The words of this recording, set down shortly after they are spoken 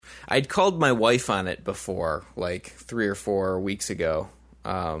I'd called my wife on it before, like 3 or 4 weeks ago.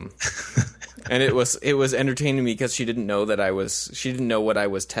 And it was entertaining me because she didn't know what I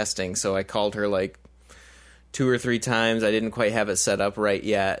was testing. So I called her like 2 or 3 times. I didn't quite have it set up right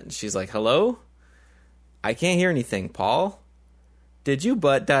yet. And she's like, "Hello? I can't hear anything, Paul. Did you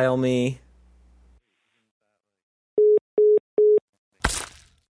butt dial me?"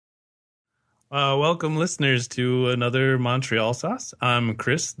 Welcome, listeners, to another Montreal Sauce. I'm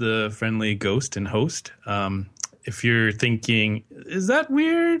Chris, the friendly ghost and host. If you're thinking, is that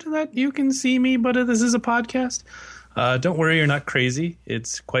weird that you can see me, but this is a podcast? Don't worry, you're not crazy.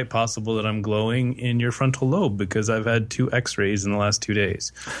 It's quite possible that I'm glowing in your frontal lobe because I've had 2 x-rays in the last 2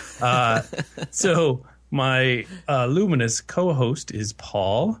 days. So my luminous co-host is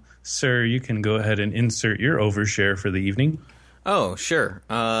Paul. Sir, you can go ahead and insert your overshare for the evening. Oh, sure.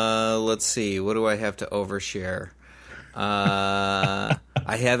 Let's see. What do I have to overshare? I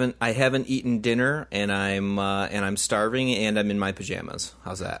haven't eaten dinner, and I'm starving, and I'm in my pajamas.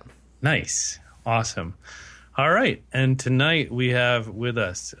 How's that? Nice, awesome. All right, and tonight we have with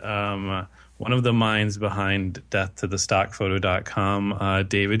us one of the minds behind deathtothestockphoto.com,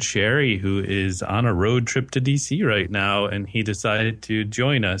 David Sherry, who is on a road trip to DC right now, and he decided to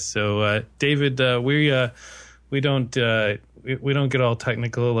join us. So, David, we don't get all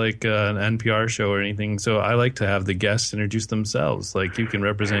technical like an NPR show or anything, so I like to have the guests introduce themselves. Like, you can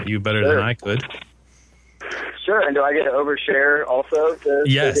represent you better than I could. Sure, and do I get to overshare also to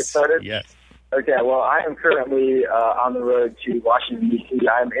get started? Yes. Okay, well, I am currently on the road to Washington, D.C.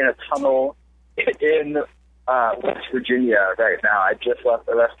 I'm in a tunnel in West Virginia right now. I just left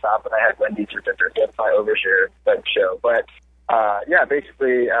the rest stop, and I had Wendy's for dinner. That's my overshare show. But,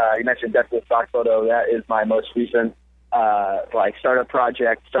 basically, you mentioned Death to the Stock Photo. That is my most recent startup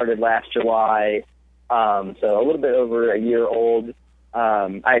project. Started last July, so a little bit over a year old.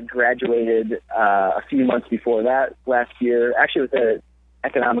 I had graduated a few months before that last year, actually with an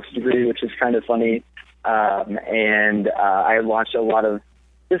economics degree, which is kind of funny. And I launched a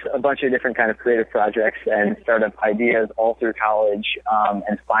bunch of different kind of creative projects and startup ideas all through college,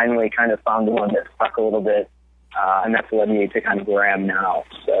 and finally kind of found the one that stuck a little bit, and that's led me to kind of where I am now.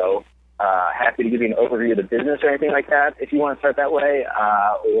 So happy to give you an overview of the business or anything like that if you want to start that way,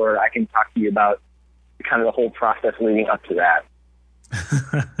 or I can talk to you about kind of the whole process leading up to that.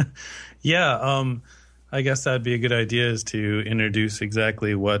 Yeah, I guess that'd be a good idea, is to introduce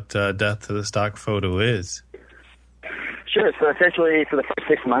exactly what Death to the Stock Photo is. Sure. So essentially, for the first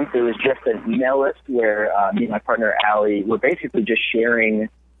 6 months, it was just an email list where me and my partner, Allie, were basically just sharing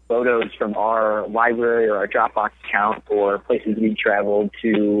photos from our library or our Dropbox account or places we traveled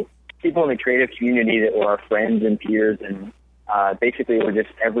to people in the creative community that were our friends and peers. And basically, it was just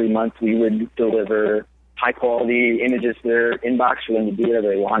every month we would deliver high-quality images to their inbox for them to do whatever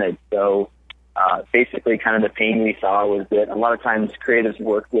they wanted. So basically, kind of the pain we saw was that a lot of times creatives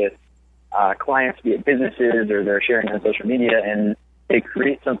work with clients, be it businesses or they're sharing on social media, and they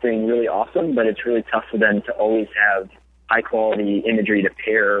create something really awesome, but it's really tough for them to always have high-quality imagery to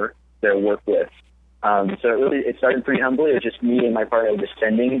pair their work with. So it started pretty humbly. It was just me and my partner just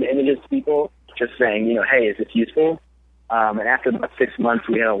sending the images to people, just saying, hey, is this useful? And after about 6 months,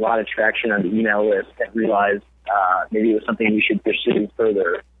 we had a lot of traction on the email list and realized maybe it was something we should pursue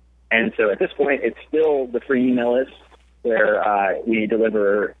further. And so at this point, it's still the free email list where we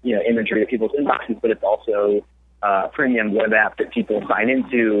deliver imagery to people's inboxes, but it's also a premium web app that people sign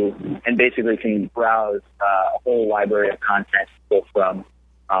into and basically can browse a whole library of content from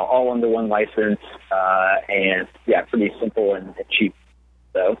all under one license, and pretty simple and cheap.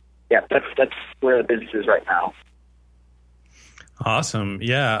 So that's where the business is right now. Awesome.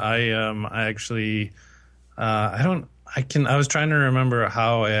 Yeah, I actually I was trying to remember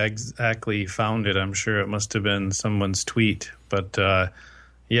how I exactly found it. I'm sure it must have been someone's tweet, but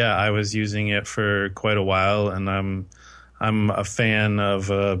I was using it for quite a while, and I'm a fan of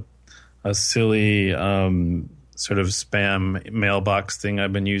a silly sort of spam mailbox thing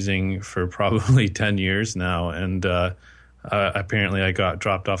I've been using for probably 10 years now, and apparently I got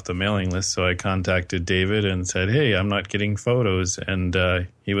dropped off the mailing list, so I contacted David and said, "Hey, I'm not getting photos," and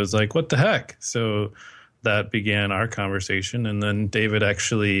he was like, "What the heck?" So that began our conversation, and then David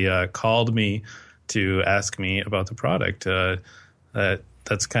actually called me to ask me about the product.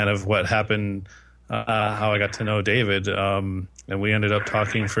 That's kind of what happened, how I got to know David, and we ended up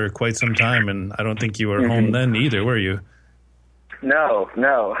talking for quite some time, and I don't think you were home then either, were you? No,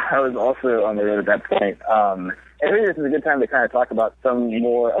 I was also on the road at that point. And really, this is a good time to kind of talk about some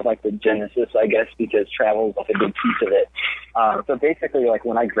more of like the genesis, I guess, because travel is like a big piece of it. So basically, like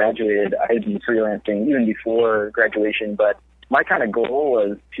when I graduated, I had been freelancing even before graduation, but my kind of goal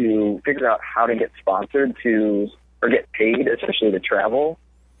was to figure out how to get sponsored or get paid, essentially, to travel.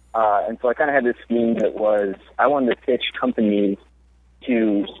 And so I kind of had this scheme that was I wanted to pitch companies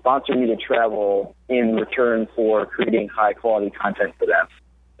to sponsor me to travel in return for creating high-quality content for them.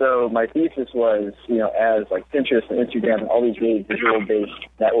 So my thesis was, as like Pinterest and Instagram and all these really visual-based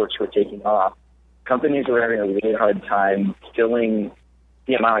networks were taking off, companies were having a really hard time filling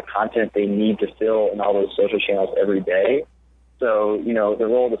the amount of content they need to fill in all those social channels every day. So, the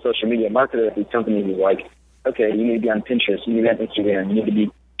role of the social media marketer at these companies is like, okay, you need to be on Pinterest, you need to be on Instagram, you need to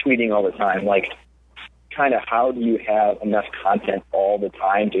be tweeting all the time. Like, kind of how do you have enough content all the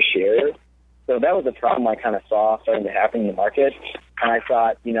time to share? So that was a problem I kind of saw starting to happen in the market. And I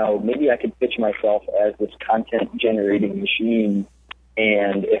thought, maybe I could pitch myself as this content-generating machine.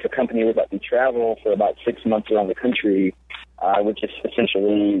 And if a company would let me travel for about 6 months around the country, I would just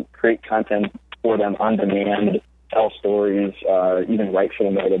essentially create content for them on demand, tell stories, even write for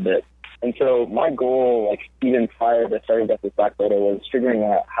them a little bit. And so my goal, like even prior to starting Death with Stock Photo, was figuring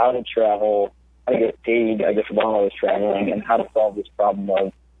out how to travel, how to get paid, I guess, while I was traveling, and how to solve this problem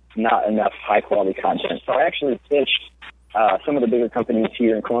of not enough high-quality content. So I actually pitched some of the bigger companies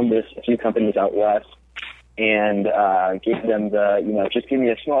here in Columbus, a few companies out west, and gave them the, just give me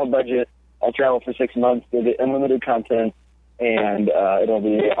a small budget, I'll travel for 6 months, give it unlimited content, and it'll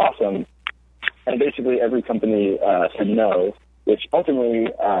be awesome. And basically every company said no, which ultimately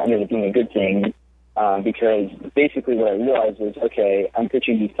ended up being a good thing because basically what I realized was, okay, I'm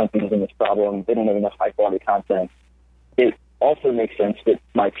pitching these companies in this problem. They don't have enough high-quality content. It also makes sense that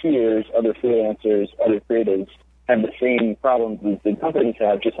my peers, other freelancers, other creatives, have the same problems these big companies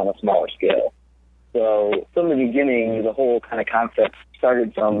have, just on a smaller scale. So from the beginning, the whole kind of concept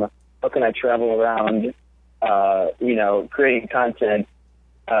started from how can I travel around, creating content,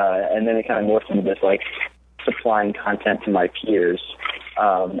 and then it kind of morphed into this, like, supplying content to my peers.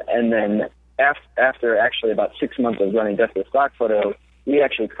 And then after actually about 6 months of running Death with Stock Photo, we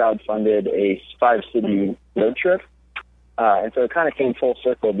actually crowdfunded a 5-city road trip. And so it kind of came full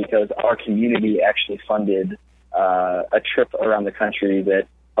circle because our community actually funded a trip around the country that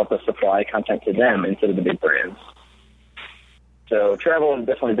helped us supply content to them instead of the big brands. So travel has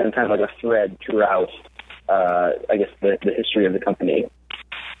definitely been kind of like a thread throughout, I guess, the history of the company.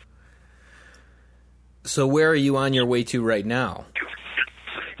 So where are you on your way to right now?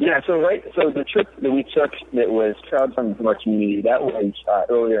 Yeah, so the trip that we took that was crowdfunded from our community, that was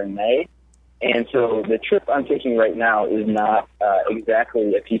earlier in May. And so the trip I'm taking right now is not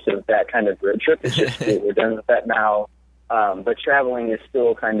exactly a piece of that kind of road trip. It's just we're done with that now. But traveling is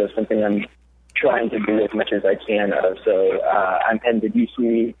still kind of something I'm trying to do as much as I can of. So I'm heading to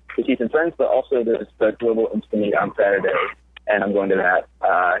DC to see some friends, but also there's the Global Instant Meet on Saturday, and I'm going to that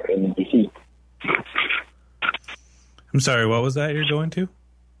in DC. I'm sorry, what was that you're going to?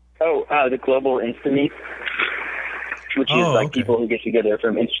 Oh, the Global Instant Meet, which is like people who get together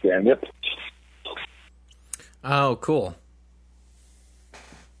from Instagram. Yep. Oh, cool.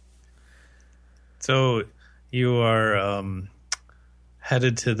 So you are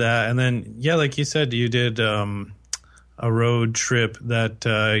headed to that, and then, yeah, like you said, you did a road trip that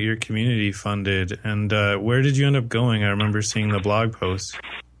your community funded. And where did you end up going? I remember seeing the blog post.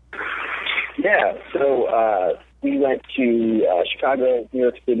 Yeah, so we went to Chicago, New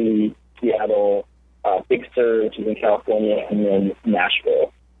York City, Seattle, Big Sur, which is in California, and then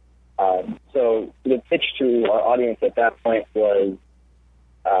Nashville. So the pitch to our audience at that point was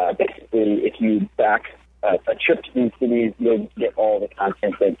basically if you back a trip to these cities, you'll get all the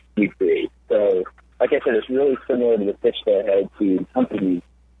content that we create. So, like I said, it's really similar to the pitch that I had to companies.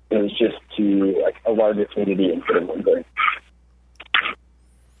 It was just to like a larger community instead of one thing.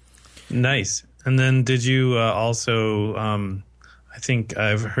 Nice. And then did you also, I think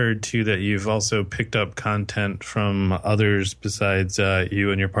I've heard too that you've also picked up content from others besides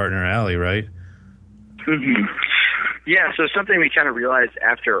you and your partner, Allie, right? Mm-hmm. Yeah, so something we kind of realized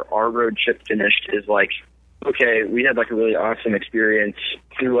after our road trip finished is like, okay, we had like a really awesome experience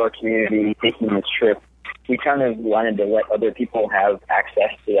through our community taking this trip. We kind of wanted to let other people have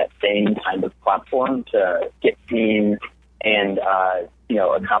access to that same kind of platform to get seen and,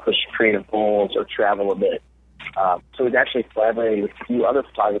 accomplish creative goals or travel a bit. So we've actually collaborated with a few other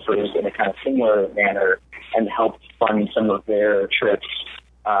photographers in a kind of similar manner and helped fund some of their trips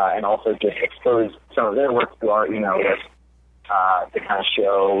and also just expose some of their work to our email list to kind of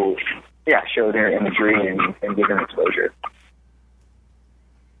show their imagery and give them exposure.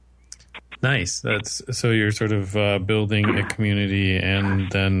 Nice. So you're sort of building a community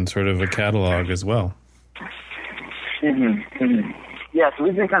and then sort of a catalog as well. Mm-hmm. Mm-hmm. Yeah, so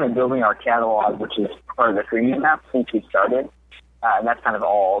we've been kind of building our catalog, which is part of the freemium app since we started. And that's kind of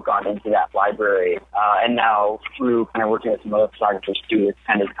all gone into that library. And now through kind of working with some other photographers too, it's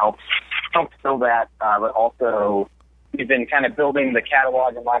kind of helped build that. But also we've been kind of building the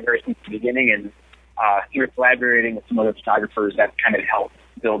catalog and library since the beginning, and through collaborating with some other photographers, that kind of helped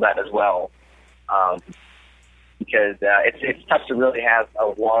build that as well. Because it's tough to really have a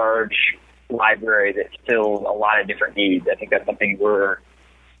large library that fills a lot of different needs. I think that's something we're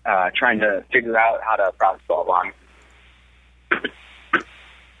trying to figure out how to problem solve on.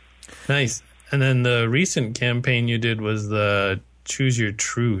 Nice. And then the recent campaign you did was the Choose Your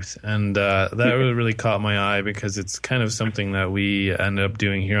Truth, and that really caught my eye because it's kind of something that we ended up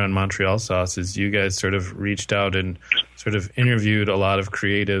doing here on Montreal Sauce. Is you guys sort of reached out and sort of interviewed a lot of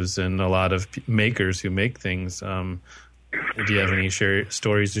creatives and a lot of makers who make things. Do you have any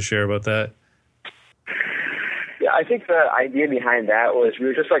stories to share about that? Yeah, I think the idea behind that was we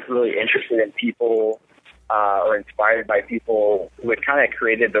were just like really interested in people or inspired by people who had kind of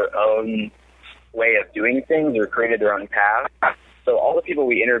created their own way of doing things or created their own path. So all the people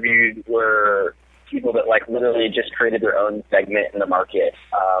we interviewed were people that like literally just created their own segment in the market.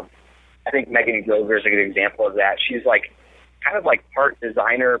 I think Megan Grover is a good example of that. She's like kind of like part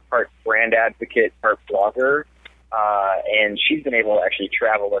designer, part brand advocate, part blogger. And she's been able to actually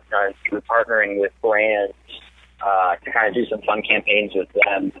travel a ton through partnering with brands to kind of do some fun campaigns with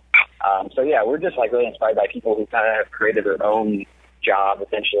them. So yeah, we're just like really inspired by people who kind of have created their own job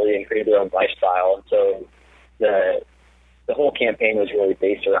essentially and created their own lifestyle. And so the whole campaign was really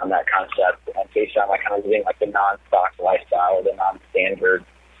based around that concept and based on like kind of living like the non-stock lifestyle or the non-standard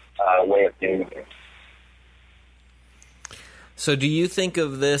way of doing things. So do you think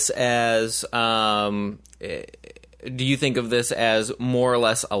of this as more or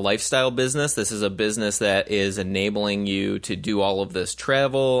less a lifestyle business? This is a business that is enabling you to do all of this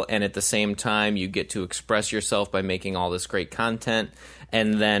travel, and at the same time you get to express yourself by making all this great content.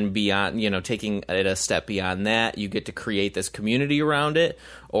 And then beyond, taking it a step beyond that, you get to create this community around it?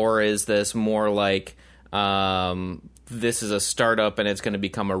 Or is this more like this is a startup and it's going to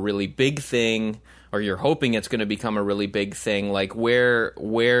become a really big thing, or you're hoping it's going to become a really big thing? Like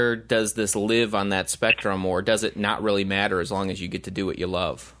where does this live on that spectrum, or does it not really matter as long as you get to do what you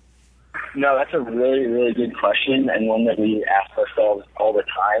love? No, that's a really, really good question, and one that we ask ourselves all the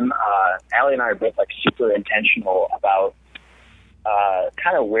time. Allie and I are both like super intentional about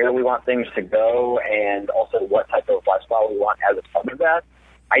kind of where we want things to go and also what type of lifestyle we want as a part of that.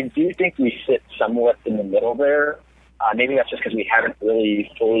 I do think we sit somewhat in the middle there. Maybe that's just because we haven't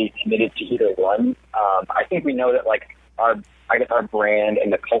really fully committed to either one. I think we know that like our brand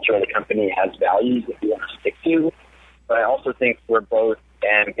and the culture of the company has values that we want to stick to, but I also think we're both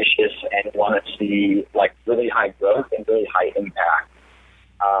ambitious and want to see like really high growth and really high impact.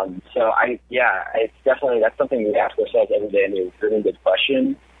 It's definitely, that's something we ask ourselves every day, and it's a really good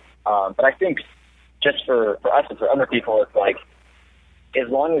question. But I think just for us and for other people, it's like, as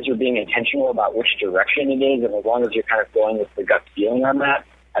long as you're being intentional about which direction it is, and as long as you're kind of going with the gut feeling on that,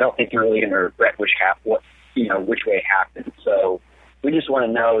 I don't think you're really going to regret which way it happens. So we just want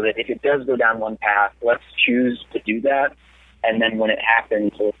to know that if it does go down one path, let's choose to do that. And then when it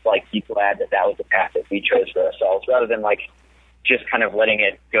happens, let's like be glad that was the path that we chose for ourselves, rather than like just kind of letting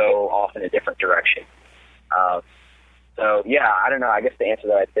it go off in a different direction. I don't know. I guess the answer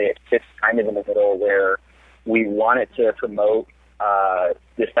that I'd say it fits kind of in the middle, where we wanted to promote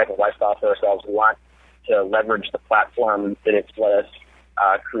this type of lifestyle for ourselves. We want to leverage the platform that it's let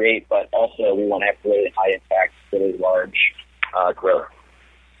us create, but also we want to have really high impact, really large growth.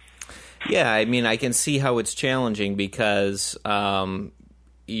 Yeah, I mean, I can see how it's challenging because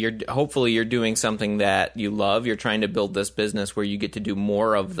you're doing something that you love. You're trying to build this business where you get to do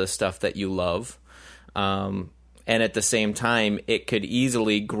more of the stuff that you love. And at the same time, it could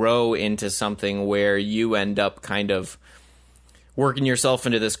easily grow into something where you end up kind of working yourself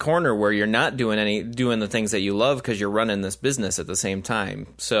into this corner where you're not doing the things that you love because you're running this business at the same time.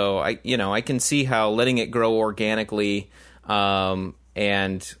 So I can see how letting it grow organically,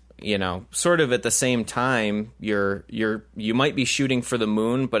 and sort of at the same time, you might be shooting for the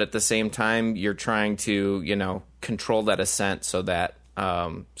moon, but at the same time, you're trying to control that ascent so that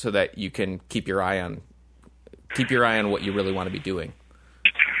you can keep your eye on what you really want to be doing.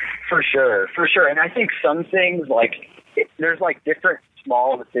 For sure. And I think some things there's like different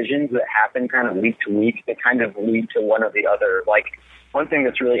small decisions that happen kind of week to week that kind of lead to one or the other. Like one thing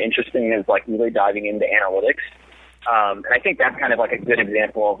that's really interesting is like really diving into analytics. And I think that's kind of like a good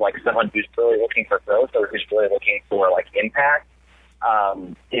example of like someone who's really looking for growth or who's really looking for like impact.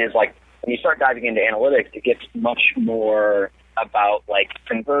 Is like when you start diving into analytics, it gets much more about like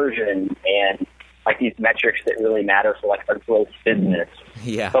conversion and like these metrics that really matter for like a growth business.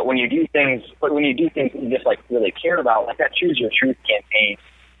 Yeah. But when you do things that you just like really care about, like that Choose Your Truth campaign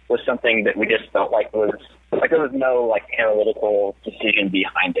was something that we just felt like was like there was no like analytical decision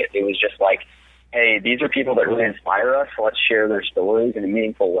behind it. It was just like, hey, these are people that really inspire us. So let's share their stories in a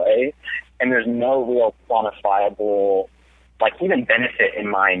meaningful way. And there's no real quantifiable, like even benefit in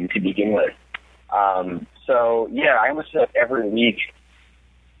mind to begin with. So yeah, I almost feel like every week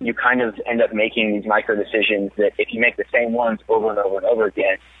you kind of end up making these micro decisions that if you make the same ones over and over and over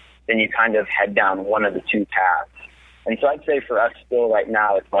again, then you kind of head down one of the two paths. And so I'd say for us still right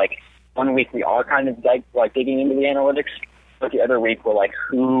now, it's like 1 week we are kind of like digging into the analytics, but the other week we're like,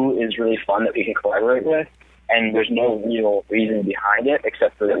 who is really fun that we can collaborate with? And there's no real reason behind it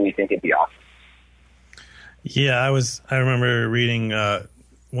except for that we think it'd be awesome. Yeah, I remember reading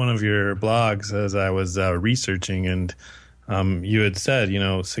one of your blogs as I was researching, and you had said,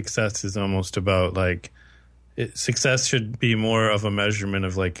 success is almost about like success should be more of a measurement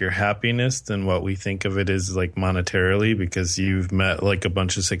of like your happiness than what we think of it as like monetarily, because you've met like a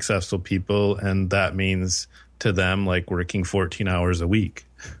bunch of successful people and that means to them like working 14 hours a week.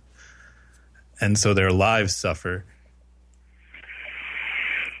 And so their lives suffer.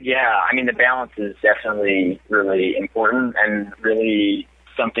 Yeah, I mean, the balance is definitely really important and really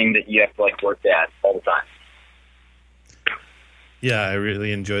something that you have to like work at all the time. Yeah, I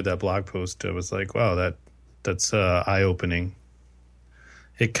really enjoyed that blog post. I was like, wow, that's eye-opening.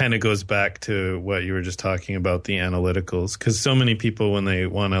 It kind of goes back to what you were just talking about, the analyticals, because so many people, when they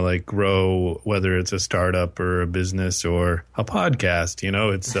want to like grow, whether it's a startup or a business or a podcast,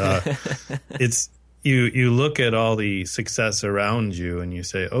 it's you look at all the success around you and you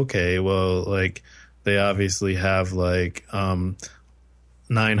say, okay, well, like they obviously have like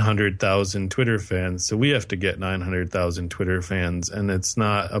 900,000 Twitter fans, so we have to get 900,000 Twitter fans. And it's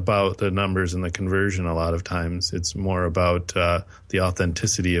not about the numbers and the conversion a lot of times. It's more about the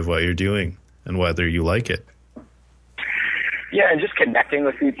authenticity of what you're doing and whether you like it. Yeah, and just connecting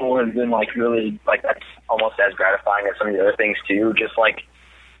with people has been like really, like that's almost as gratifying as some of the other things too. Just like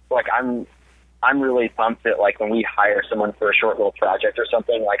I'm really pumped that like when we hire someone for a short little project or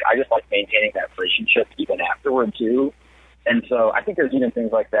something, like I just like maintaining that relationship even afterward too. And so I think there's even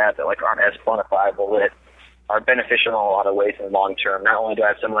things like that like aren't as quantifiable that are beneficial in a lot of ways in the long term. Not only do I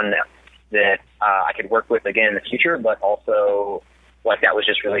have someone that I could work with again in the future, but also like that was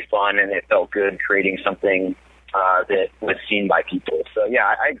just really fun and it felt good creating something that was seen by people. So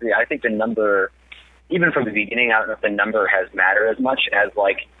yeah, I agree. I think the number, even from the beginning, I don't know if the number has mattered as much as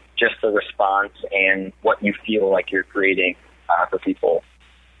like just the response and what you feel like you're creating for people.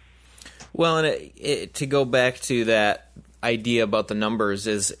 Well, and to go back to that idea about the numbers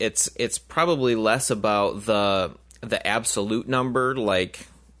is it's probably less about the absolute number, like,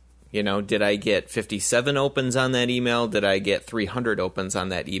 did I get 57 opens on that email? Did I get 300 opens on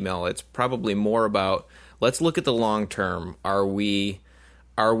that email? It's probably more about, let's look at the long term. Are we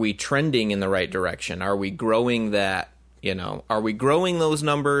trending in the right direction? Are we growing that? Are we growing those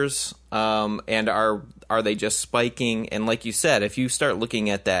numbers? And are they just spiking? And like you said, if you start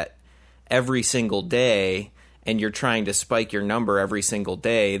looking at that every single day and you're trying to spike your number every single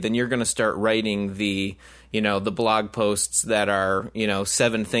day, then you're going to start writing the blog posts that are,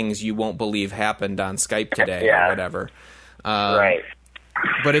 7 things you won't believe happened on Skype today or whatever. Right.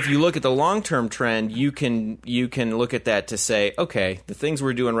 But if you look at the long-term trend, you can look at that to say, okay, the things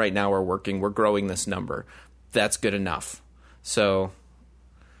we're doing right now are working. We're growing this number. That's good enough. So,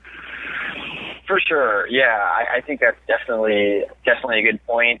 for sure, yeah, I think that's definitely a good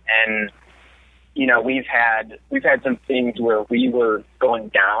point. And we've had some things where we were going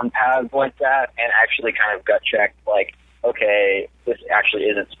down paths like that, and actually kind of gut checked, like, okay, this actually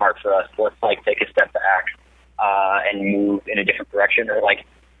isn't smart for us. Let's like take a step back and move in a different direction, or like,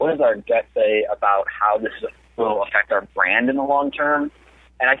 what does our gut say about how this will affect our brand in the long term?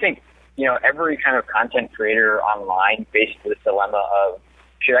 And I think every kind of content creator online faces this dilemma of,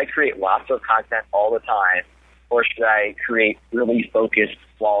 should I create lots of content all the time, or should I create really focused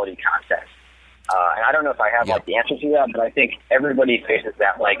quality content? And I don't know if I have like the answer to that, but I think everybody faces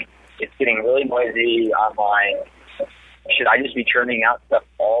that. Like, it's getting really noisy online. Should I just be churning out stuff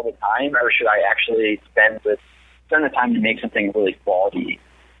all the time, or should I actually spend the time to make something really quality?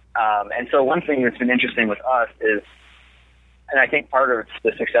 And so one thing that's been interesting with us is, and I think part of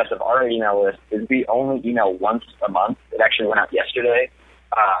the success of our email list is we only email once a month. It actually went out yesterday,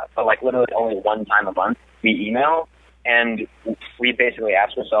 but like literally only one time a month we email. And we basically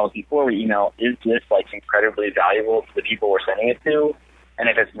ask ourselves before we email, is this like incredibly valuable to the people we're sending it to? And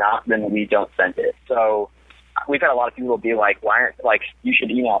if it's not, then we don't send it. So we've had a lot of people be like, why aren't, like, you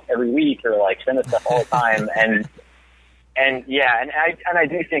should email every week or like send us stuff all the time. And I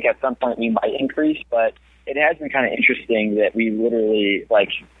do think at some point we might increase, but it has been kind of interesting that we literally, like,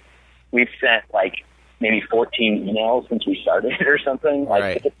 we've sent like maybe 14 emails since we started or something. Like,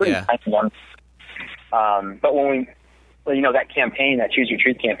 right. It's a pretty nice one. But when we, well, you know, that campaign, that Choose Your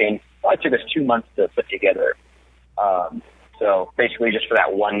Truth campaign, it took us 2 months to put together. So basically just for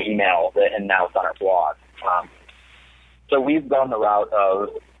that one email, and now it's on our blog. So we've gone the route of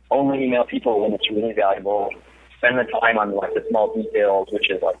only email people when it's really valuable, spend the time on like the small details, which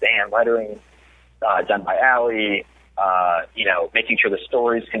is like the hand lettering done by Allie, you know, making sure the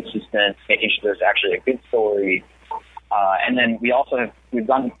story is consistent, making sure there's actually a good story. And then we've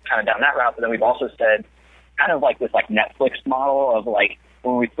gone kind of down that route, but then we've also said kind of like this like Netflix model of like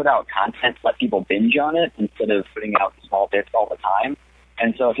when we put out content, let people binge on it instead of putting out small bits all the time.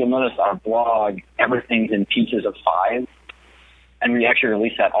 And so if you'll notice our blog, everything's in pieces of 5. And we actually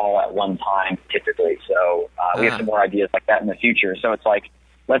release that all at one time typically. So we have some more ideas like that in the future. So it's like,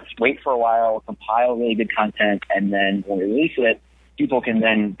 let's wait for a while, compile really good content, and then when we release it, people can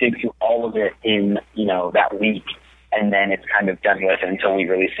then dig through all of it in, you know, that week, and then it's kind of done with until we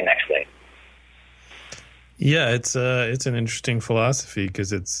release the next thing. Yeah, it's an interesting philosophy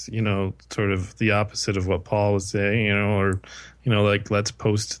because it's, you know, sort of the opposite of what Paul was saying, you know, or, you know, like let's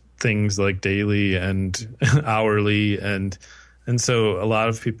post things like daily and hourly and so a lot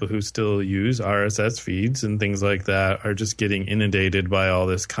of people who still use RSS feeds and things like that are just getting inundated by all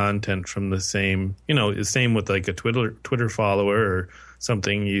this content from the same, you know, the same with like a Twitter follower or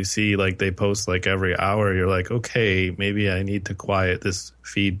something you see like they post like every hour. You're like, okay, maybe I need to quiet this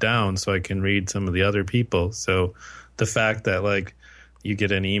feed down so I can read some of the other people. So the fact that like you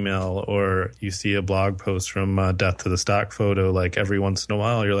get an email or you see a blog post from Death to the Stock Photo like every once in a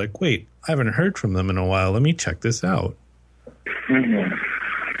while, you're like, wait, I haven't heard from them in a while. Let me check this out. Mm-hmm.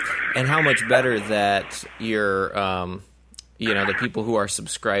 And how much better that your, you know, the people who are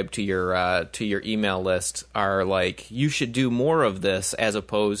subscribed to your email list are like, you should do more of this as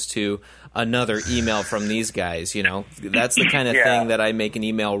opposed to another email from these guys. You know, that's the kind of thing that I make an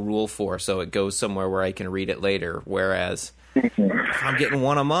email rule for, so it goes somewhere where I can read it later. Whereas if I'm getting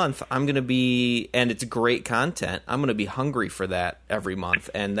one a month, I'm going to be, and it's great content, I'm going to be hungry for that every month.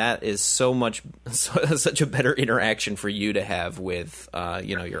 And that is such a better interaction for you to have with,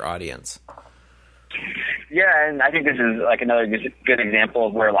 you know, your audience. Yeah, and I think this is like another good example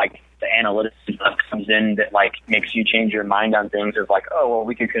of where like the analytics stuff comes in that like makes you change your mind on things of like, oh, well,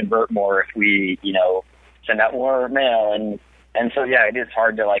 we could convert more if we, you know, send out more mail. And so, yeah, it is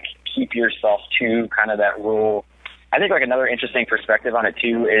hard to like keep yourself to kind of that rule. I think like another interesting perspective on it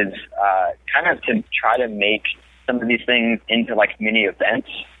too is kind of to try to make some of these things into like mini events.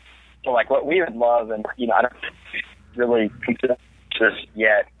 So like what we would love, and you know, I don't really consider this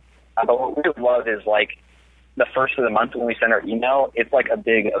yet, but what we would love is like the first of the month when we send our email, it's like a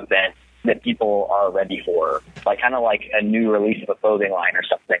big event that people are ready for, like kind of like a new release of a clothing line or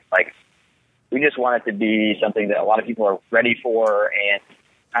something. Like we just want it to be something that a lot of people are ready for and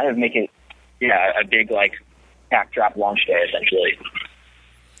kind of make it, a big like pack drop launch day essentially.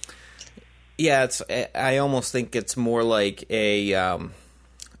 Yeah, I almost think it's more like a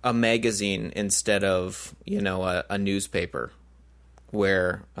magazine instead of, you know, a newspaper,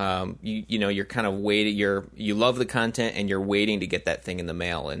 where you know, you're kind of waiting, you love the content and you're waiting to get that thing in the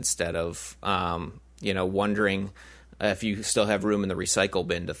mail instead of you know, wondering if you still have room in the recycle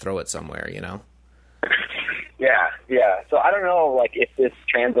bin to throw it somewhere, you know. Yeah. So I don't know like if this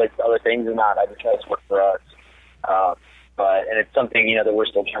translates to other things or not. I just know it's worked for us. And it's something, you know, that we're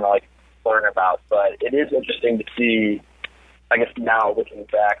still trying to like learn about, but it is interesting to see, I guess now looking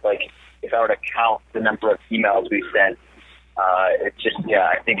back, like if I were to count the number of emails we sent, it's just,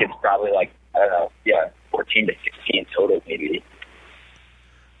 I think it's probably like, I don't know, 14 to 16 total maybe.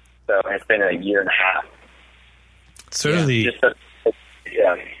 So it's been a year and a half. Sort of the...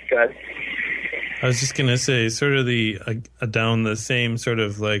 go ahead. I was just going to say, sort of the down the same sort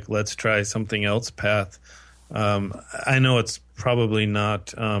of like, let's try something else path. I know it's probably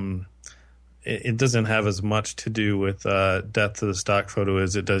not, it doesn't have as much to do with Death to the Stock Photo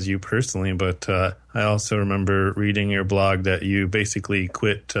as it does you personally, but I also remember reading your blog that you basically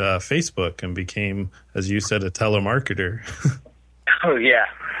quit Facebook and became, as you said, a telemarketer. Oh, yeah,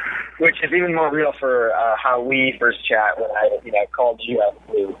 which is even more real for how we first chat when I called you out of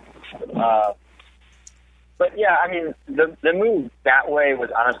the blue. But yeah, I mean, the move that way was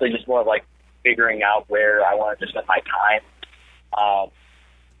honestly just more of like figuring out where I wanted to spend my time.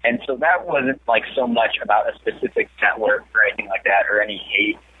 And so that wasn't like so much about a specific network or anything like that or any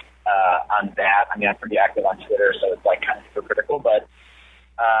hate. on that. I mean, I'm pretty active on Twitter, so it's like kind of hypocritical, but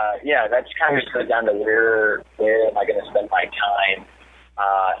yeah, that's kind of just goes down to where am I going to spend my time,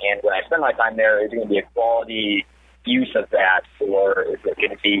 and when I spend my time there, is it going to be a quality use of that, or is it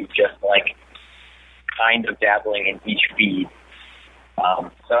going to be just like kind of dabbling in each feed?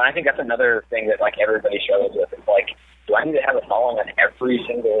 So I think that's another thing that like everybody struggles with. It's like, do I need to have a following on every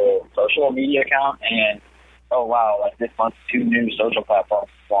single social media account? And oh wow, like this month 2 new social platforms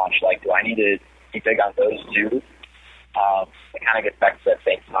launched. Like, do I need to be big on those too? It kind of gets back to that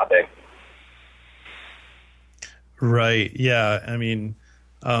same topic. Right. Yeah. I mean,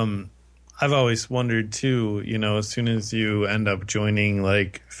 I've always wondered too, as soon as you end up joining,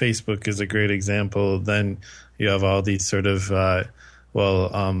 like Facebook is a great example, then you have all these sort of,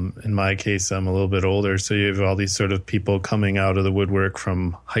 in my case, I'm a little bit older, so you have all these sort of people coming out of the woodwork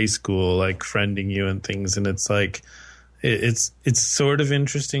from high school, like friending you and things. And it's like, it's sort of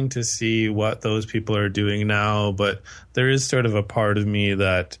interesting to see what those people are doing now, but there is sort of a part of me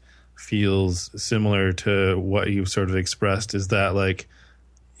that feels similar to what you sort of expressed, is that like,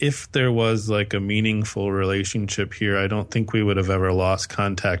 if there was like a meaningful relationship here, I don't think we would have ever lost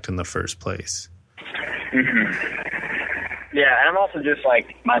contact in the first place. Mm-hmm. Yeah, and I'm also just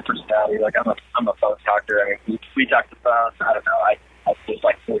like my personality. Like I'm a phone talker. I mean, we talk to phones. I don't know. I just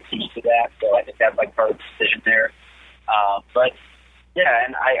like so used to that. So I think that's like part of the decision there. But yeah,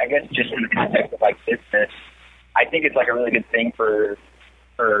 and I guess just in the context of like business, I think it's like a really good thing for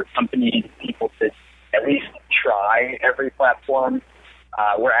companies, people to at least try every platform.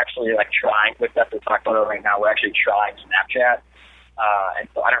 We're actually like trying with that to talk about it right now. We're actually trying Snapchat, and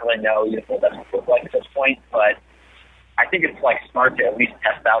so I don't really know what that's going to look like at this point, but I think it's like smart to at least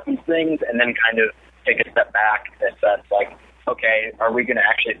test out these things and then kind of take a step back and assess like, okay, are we going to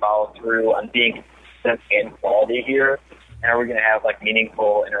actually follow through on being consistent in quality here? And are we going to have like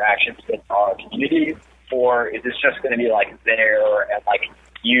meaningful interactions with our community? Or is this just going to be like there and like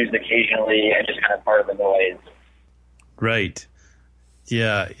used occasionally and just kind of part of the noise? Right.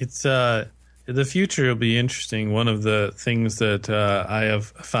 Yeah, it's the future will be interesting. One of the things that I have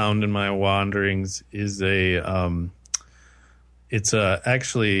found in my wanderings is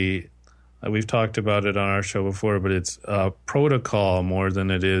actually, we've talked about it on our show before, but it's a protocol more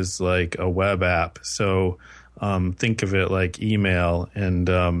than it is like a web app. So think of it like email.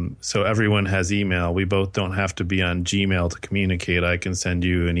 And so everyone has email. We both don't have to be on Gmail to communicate. I can send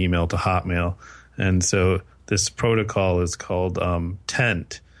you an email to Hotmail. And so this protocol is called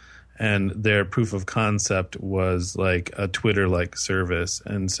Tent. And their proof of concept was like a Twitter-like service.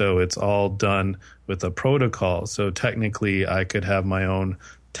 And so it's all done with a protocol. So technically, I could have my own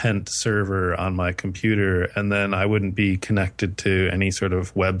Tent server on my computer, and then I wouldn't be connected to any sort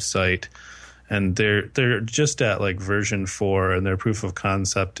of website. And they're just at like version 4, and their proof of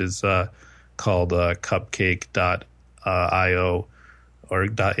concept is called Cupcake.io. Or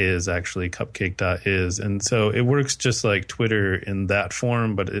 .is actually, Cupcake.is. And so it works just like Twitter in that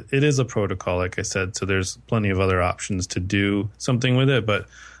form, but it is a protocol, like I said, so there's plenty of other options to do something with it. But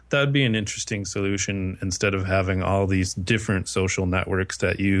that would be an interesting solution instead of having all these different social networks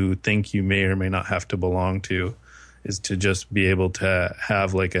that you think you may or may not have to belong to, is to just be able to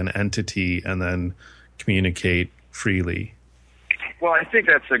have like an entity and then communicate freely. Well, I think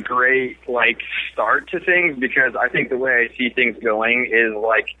that's a great, like, start to things, because I think the way I see things going is,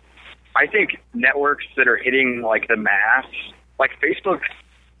 like, I think networks that are hitting, like, the mass, like Facebook,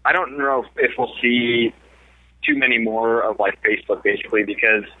 I don't know if we'll see too many more of, like, Facebook, basically,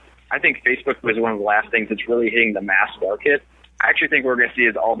 because I think Facebook was one of the last things that's really hitting the mass market. I actually think what we're going to see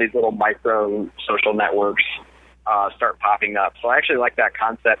is all these little micro social networks start popping up. So I actually like that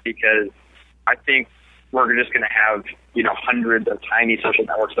concept, because I think we're just going to have, hundreds of tiny social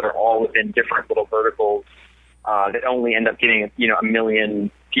networks that are all within different little verticals that only end up getting, 1 million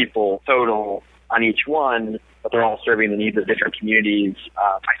people total on each one, but they're all serving the needs of different communities.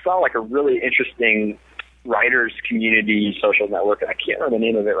 I saw like a really interesting writers community social network, and I can't remember the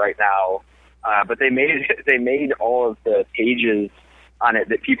name of it right now, but they made all of the pages on it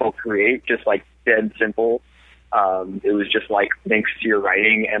that people create just like dead simple. It was just like links to your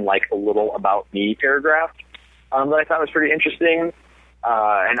writing and like a little about me paragraph that I thought was pretty interesting.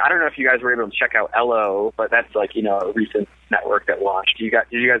 And I don't know if you guys were able to check out Ello, but that's like, a recent network that launched. Did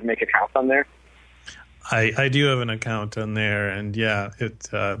you guys make accounts on there? I do have an account on there, and yeah,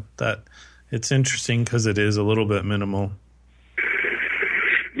 it's interesting because it is a little bit minimal.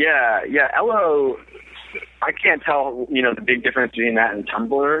 Yeah, Ello, I can't tell, the big difference between that and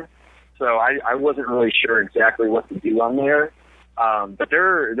Tumblr. So I wasn't really sure exactly what to do on there. But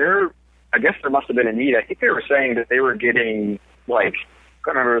I guess there must have been a need. I think they were saying that they were getting like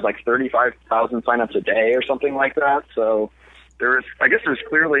can't remember, it was like 35,000 signups a day or something like that. So I guess there's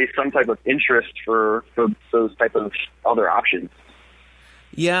clearly some type of interest for those type of other options.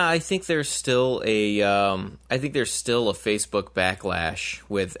 Yeah, I think there's still a Facebook backlash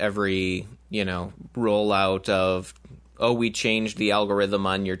with every, rollout of, oh, we changed the algorithm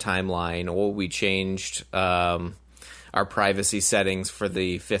on your timeline, or we changed our privacy settings for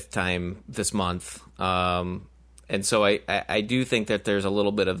the 5th time this month. And so I do think that there's a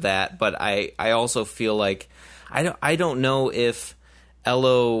little bit of that, but I also feel like I don't know if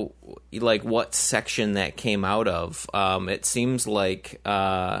Ello, like what section that came out of. It seems like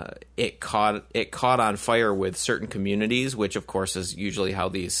it caught on fire with certain communities, which of course is usually how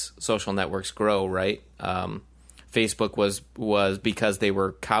these social networks grow, right? Facebook was because they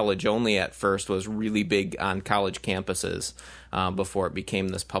were college only at first, was really big on college campuses before it became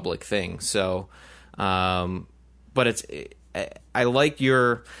this public thing. So, but I like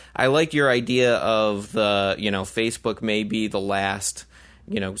your idea of the, Facebook may be the last,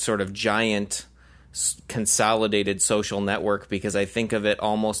 sort of giant consolidated social network, because I think of it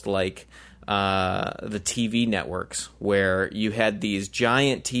almost like the TV networks, where you had these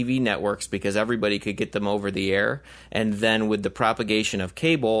giant TV networks because everybody could get them over the air, and then with the propagation of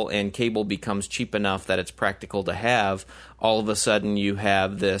cable, and cable becomes cheap enough that it's practical to have, all of a sudden you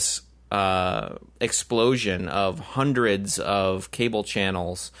have this explosion of hundreds of cable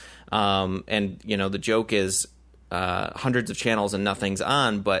channels, and the joke is hundreds of channels and nothing's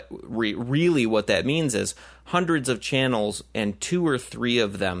on, but really what that means is hundreds of channels and 2 or 3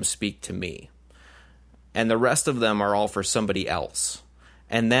 of them speak to me, and the rest of them are all for somebody else.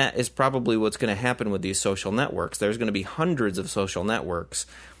 And that is probably what's going to happen with these social networks. There's going to be hundreds of social networks.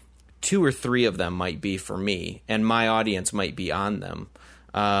 2 or 3 of them might be for me, and my audience might be on them.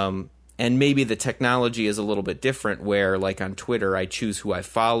 And maybe the technology is a little bit different, where like on Twitter, I choose who I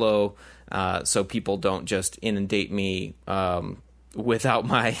follow, so people don't just inundate me without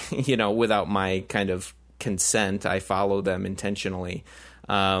my kind of consent. I follow them intentionally.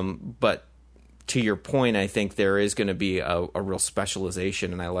 But to your point, I think there is going to be a real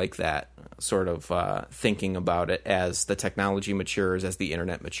specialization, and I like that sort of thinking about it as the technology matures, as the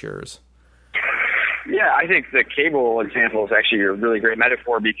internet matures. Yeah, I think the cable example is actually a really great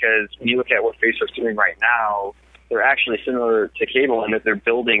metaphor, because when you look at what Facebook's doing right now, they're actually similar to cable in that they're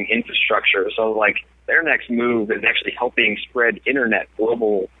building infrastructure. So like their next move is actually helping spread internet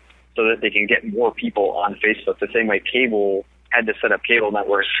global so that they can get more people on Facebook, the same way cable had to set up cable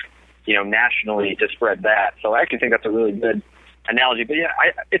networks, nationally to spread that. So I actually think that's a really good analogy. But yeah,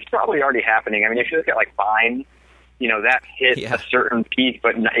 it's probably already happening. I mean, if you look at like Vine, that hit a certain peak,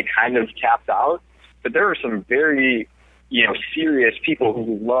 but it kind of tapped out. But there are some very, serious people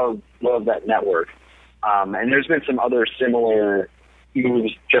who love that network. And there's been some other similar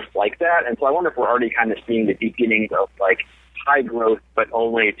moves just like that. And so I wonder if we're already kind of seeing the beginnings of like high growth, but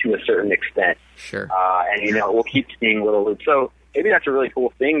only to a certain extent. Sure. And, we'll keep seeing little loops. So maybe that's a really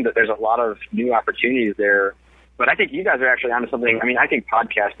cool thing, that there's a lot of new opportunities there. But I think you guys are actually onto something. I mean, I think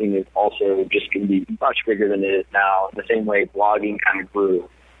podcasting is also just going to be much bigger than it is now, the same way blogging kind of grew.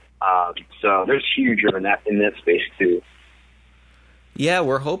 So there's huge in that space too. Yeah,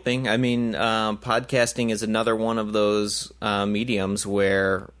 we're hoping. I mean, podcasting is another one of those mediums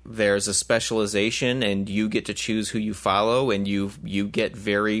where there's a specialization, and you get to choose who you follow, and you get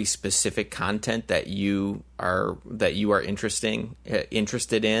very specific content that you are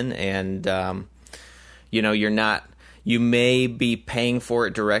interested in, and you're not. You may be paying for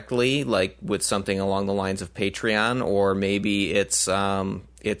it directly, like with something along the lines of Patreon, or maybe it's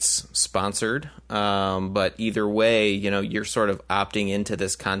sponsored. But either way, you're sort of opting into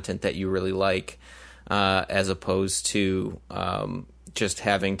this content that you really like, as opposed to just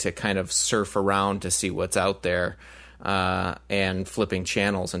having to kind of surf around to see what's out there, and flipping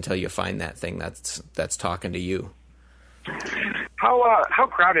channels until you find that thing that's talking to you. How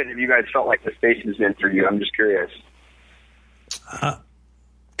crowded have you guys felt like the space has been for you? I'm just curious.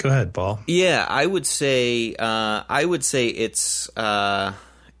 Go ahead, Paul. Yeah, I would say it's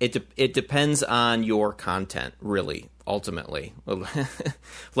it depends on your content, really, ultimately.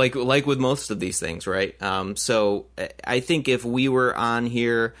 like with most of these things, right? So I think if we were on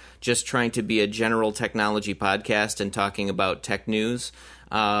here just trying to be a general technology podcast and talking about tech news,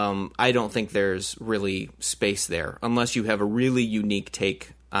 I don't think there's really space there, unless you have a really unique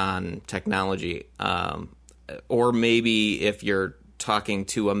take on technology. Or maybe if you're talking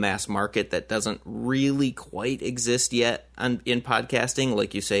to a mass market that doesn't really quite exist yet in podcasting,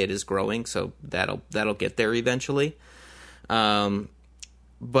 like you say, it is growing, so that'll get there eventually.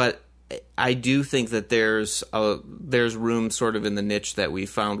 But I do think that there's room sort of in the niche that we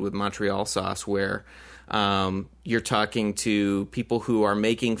found with Montreal Sauce, where you're talking to people who are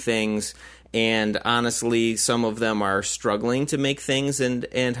making things, and honestly, some of them are struggling to make things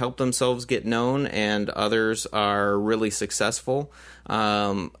and help themselves get known, and others are really successful.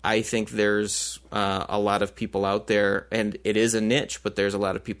 I think there's a lot of people out there, and it is a niche, but there's a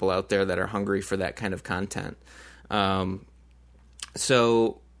lot of people out there that are hungry for that kind of content.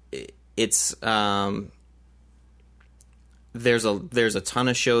 So it's there's a ton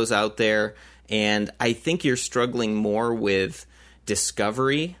of shows out there, and I think you're struggling more with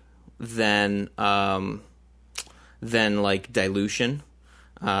discovery than like dilution.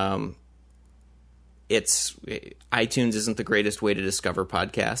 It's iTunes isn't the greatest way to discover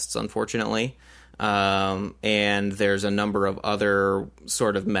podcasts, unfortunately. And there's a number of other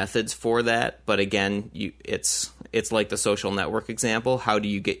sort of methods for that. But again, it's like the social network example. How do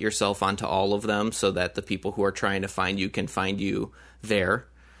you get yourself onto all of them so that the people who are trying to find you can find you there?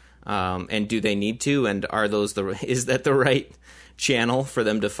 And do they need to? And is that the right channel for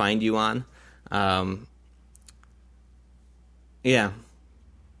them to find you on? Yeah.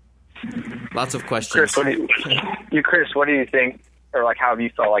 Lots of questions. Chris, what do you think, or like how have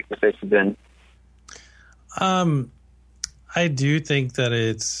you felt like the face has been? I do think that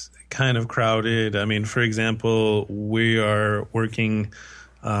it's kind of crowded. I mean, for example, we are working,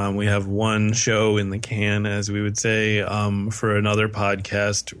 we have one show in the can, as we would say, for another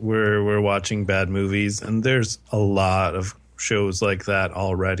podcast where we're watching bad movies, and there's a lot of shows like that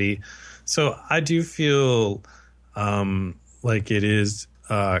already. So I do feel like it is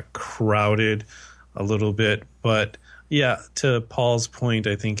crowded a little bit, but yeah, to Paul's point,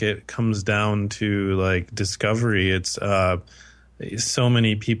 I think it comes down to like discovery. It's so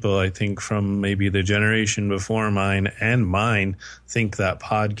many people, I think, from maybe the generation before mine and mine think that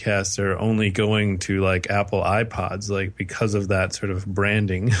podcasts are only going to like Apple iPods, like because of that sort of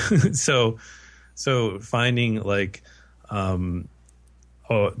branding. So finding like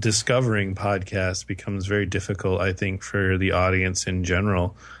discovering podcasts becomes very difficult, I think, for the audience in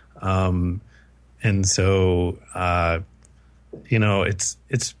general. And so, it's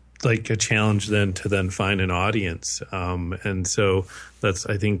like a challenge then to find an audience. And so that's,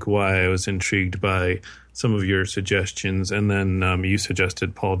 I think, why I was intrigued by some of your suggestions. And then you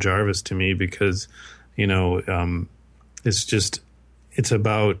suggested Paul Jarvis to me because, it's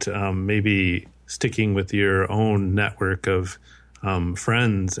about maybe sticking with your own network of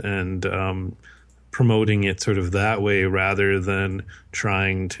friends and promoting it sort of that way rather than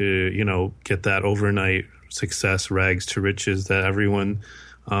trying to, get that overnight success, rags to riches that everyone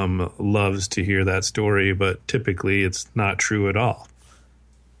loves to hear that story, but typically it's not true at all.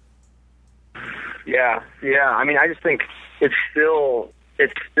 Yeah. I mean, I just think it's still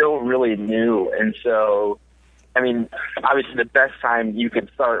really new. And so, I mean, obviously the best time you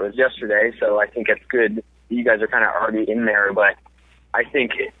could start was yesterday. So I think it's good you guys are kind of already in there, but I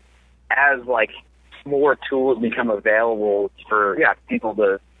think as like more tools become available for people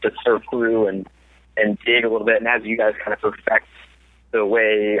to surf through and dig a little bit, and as you guys kind of perfect the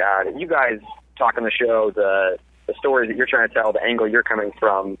way that you guys talk on the show, the stories that you're trying to tell, the angle you're coming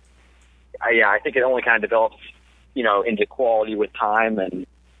from, I think it only kind of develops, into quality with time. And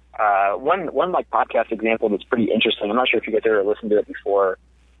one like podcast example that's pretty interesting. I'm not sure if you guys ever listened to it before,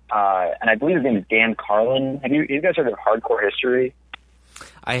 and I believe his name is Dan Carlin. Have you guys heard of Hardcore History?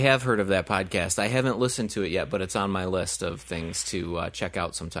 I have heard of that podcast. I haven't listened to it yet, but it's on my list of things to check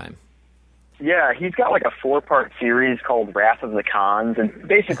out sometime. Yeah, he's got like a 4-part series called Wrath of the Cons, and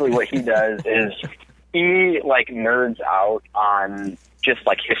basically what he does is he like nerds out on just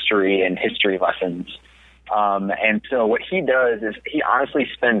like history and history lessons. And so what he does is he honestly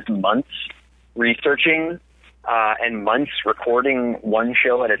spends months researching and months recording one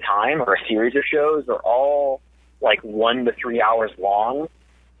show at a time, or a series of shows. They're all like 1 to 3 hours long.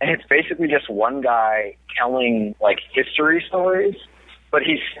 And it's basically just one guy telling like history stories, but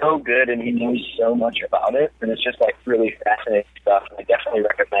he's so good and he knows so much about it. And it's just like really fascinating stuff. And I definitely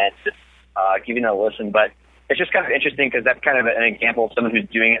recommend giving it a listen. But it's just kind of interesting because that's kind of an example of someone who's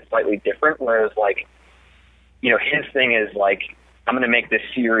doing it slightly different. Whereas like, his thing is like, I'm going to make this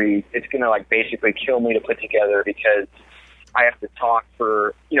series. It's going to like basically kill me to put together because I have to talk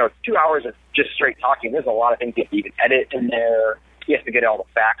for, 2 hours of just straight talking. There's a lot of things you have to even edit in there. You have to get all the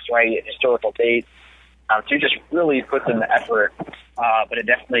facts right, historical dates. So he just really puts in the effort, but it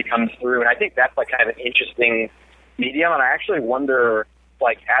definitely comes through. And I think that's like kind of an interesting medium. And I actually wonder,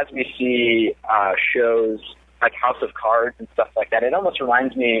 like, as we see shows like House of Cards and stuff like that, it almost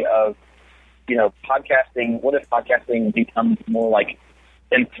reminds me of, podcasting. What if podcasting becomes more like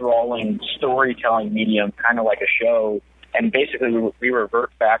enthralling storytelling medium, kind of like a show. And basically, we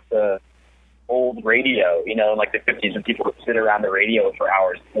revert back to old radio, in like the 50s, when people would sit around the radio for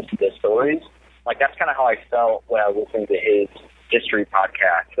hours and listen to stories. Like, that's kind of how I felt when I was listening to his history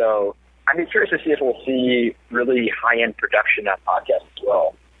podcast. So I'd be curious to see if we'll see really high-end production on podcasts as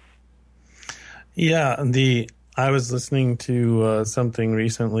well. Yeah, I was listening to something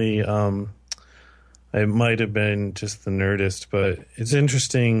recently. It might have been just the Nerdist, but it's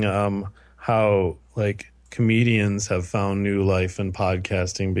interesting how comedians have found new life in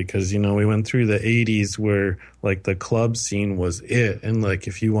podcasting, because we went through the 80s where the club scene was it, and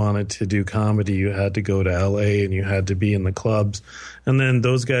if you wanted to do comedy you had to go to LA and you had to be in the clubs, and then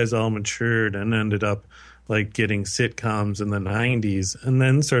those guys all matured and ended up getting sitcoms in the 90s, and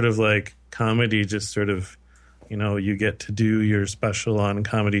then sort of comedy just sort of you get to do your special on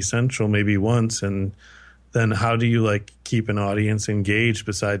Comedy Central maybe once, and then how do you keep an audience engaged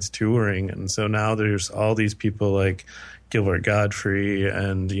besides touring? And so now there's all these people like Gilbert Gottfried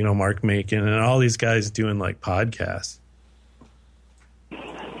and Mark Macon and all these guys doing podcasts.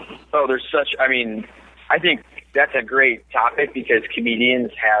 Oh, I think that's a great topic, because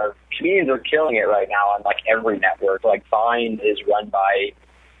comedians are killing it right now on every network. Vine is run by,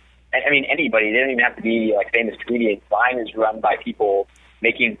 anybody. They don't even have to be famous comedians. Vine is run by people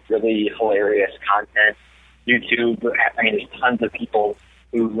making really hilarious content. YouTube, there's tons of people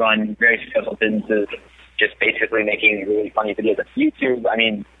who run very successful businesses just basically making really funny videos on YouTube.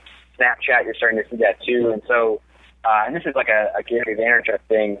 Snapchat, you're starting to see that too. And so, and this is a Gary Vaynerchuk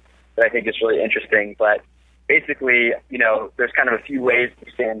thing that I think is really interesting. But basically, there's kind of a few ways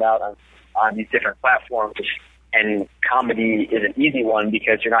to stand out on these different platforms. And comedy is an easy one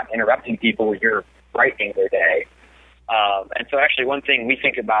because you're not interrupting people when you're writing their day. And so actually one thing we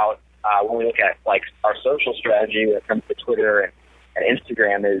think about when we look at our social strategy when it comes to Twitter and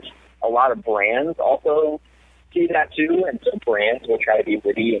Instagram is a lot of brands also see that too. And so brands will try to be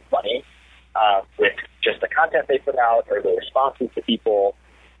witty and funny with just the content they put out or the responses to people.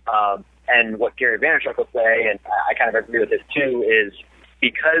 And what Gary Vaynerchuk will say, and I kind of agree with this too, is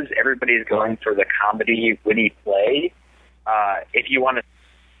because everybody's going for the comedy, witty play, if you want to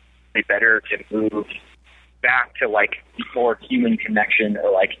be better to move back to more human connection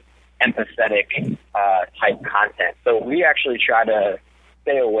or empathetic type content. So we actually try to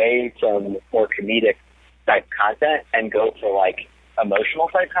stay away from more comedic type content and go for emotional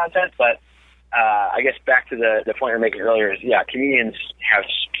type content. But I guess back to the point you were making earlier is, comedians have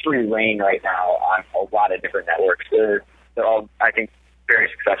free reign right now on a lot of different networks. They're all, I think, very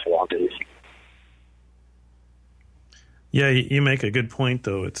successful on these. Yeah, you make a good point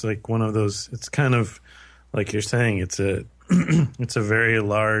though. It's one of those, it's kind of like you're saying, it's a it's a very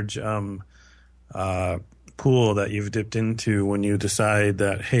large pool that you've dipped into when you decide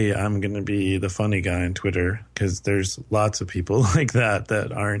that, hey, I'm going to be the funny guy on Twitter, because there's lots of people like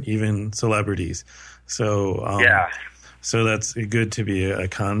that aren't even celebrities. So so that's good to be a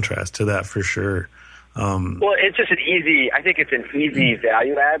contrast to that for sure. Well, it's just I think it's an easy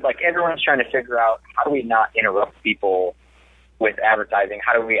value add. Everyone's trying to figure out, how do we not interrupt people with advertising?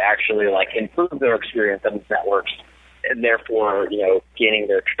 How do we actually improve their experience on these networks, and therefore, gaining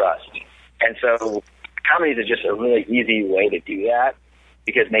their trust? And so comedy is just a really easy way to do that,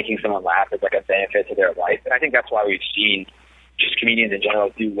 because making someone laugh is a benefit to their life. And I think that's why we've seen just comedians in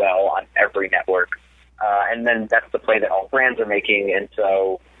general do well on every network. And then that's the play that all brands are making. And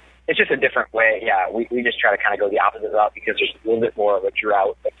so it's just a different way. Yeah, we just try to kind of go the opposite route, because there's a little bit more of a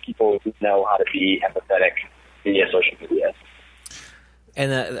drought of people who know how to be empathetic via social media.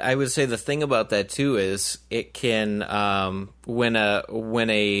 And I would say the thing about that too is it can when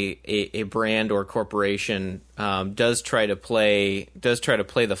a brand or corporation does try to play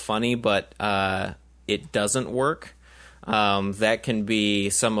the funny, but it doesn't work. That can be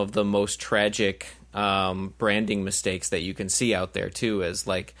some of the most tragic branding mistakes that you can see out there too. Is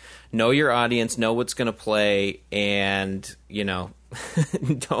know your audience, know what's going to play, and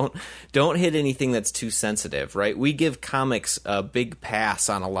don't hit anything that's too sensitive, right? We give comics a big pass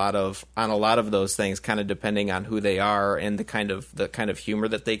on a lot of those things, kind of depending on who they are and the kind of humor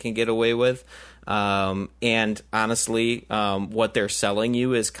that they can get away with. And honestly, what they're selling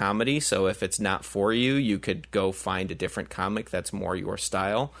you is comedy. So if it's not for you, you could go find a different comic that's more your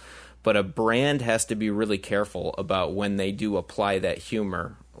style. But a brand has to be really careful about when they do apply that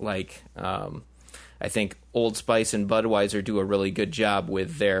humor. I think Old Spice and Budweiser do a really good job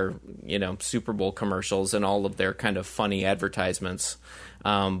with their, Super Bowl commercials and all of their kind of funny advertisements.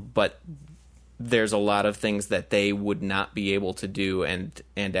 But there's a lot of things that they would not be able to do and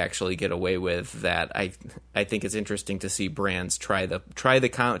actually get away with, that I think it's interesting to see brands try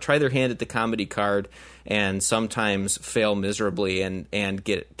their hand at the comedy card and sometimes fail miserably and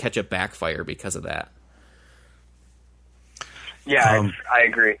catch a backfire because of that. Yeah, I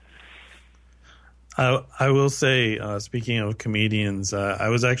agree. I will say, speaking of comedians, I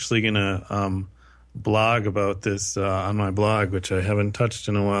was actually going to blog about this on my blog, which I haven't touched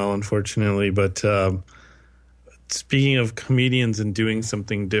in a while, unfortunately. But speaking of comedians and doing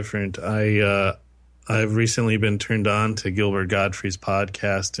something different, I've recently been turned on to Gilbert Gottfried's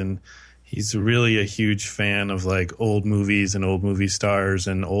podcast, and he's really a huge fan of like old movies and old movie stars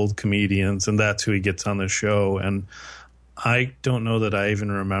and old comedians, and that's who he gets on the show. And I don't know that I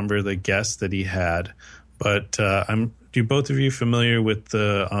even remember the guest that he had, but do both of you familiar with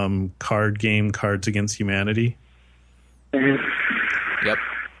the card game Cards Against Humanity? Mm-hmm. Yep.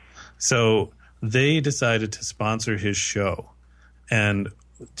 So they decided to sponsor his show, and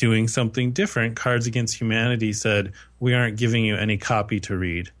doing something different, Cards Against Humanity said, we aren't giving you any copy to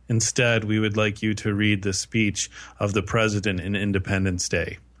read. Instead, we would like you to read the speech of the president in Independence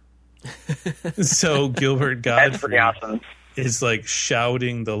Day. So Gilbert Gottfried awesome. is like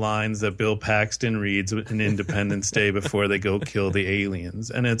shouting the lines that Bill Paxton reads in Independence Day before they go kill the aliens.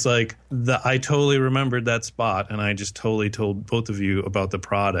 And it's like, I totally remembered that spot, and I just totally told both of you about the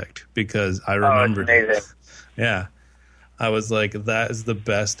product because I remembered it. Yeah. I was like, that is the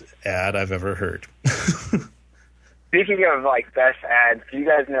best ad I've ever heard. Speaking of like best ads, do you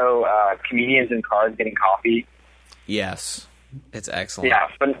guys know Comedians in Cars Getting Coffee? Yes. It's excellent. Yeah,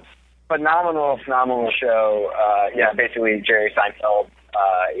 phenomenal show. Basically Jerry Seinfeld,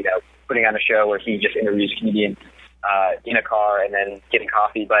 putting on a show where he just interviews comedians in a car and then getting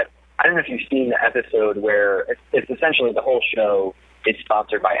coffee. But I don't know if you've seen the episode where it's essentially the whole show is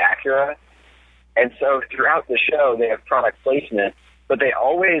sponsored by Acura. And so throughout the show, they have product placement, but they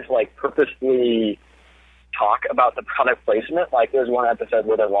always like purposely talk about the product placement. Like there's one episode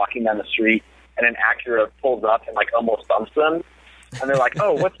where they're walking down the street and an Acura pulls up and like almost bumps them. And they're like,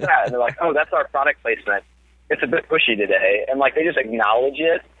 oh, what's that? And they're like, oh, that's our product placement. It's a bit pushy today. And like they just acknowledge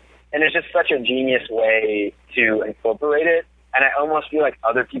it. And it's just such a genius way to incorporate it. And I almost feel like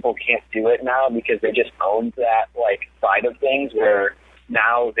other people can't do it now because they just own that like side of things where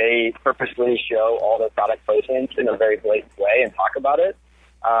now they purposely show all their product placements in a very blatant way and talk about it.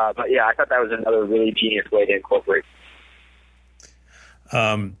 But yeah, I thought that was another really genius way to incorporate.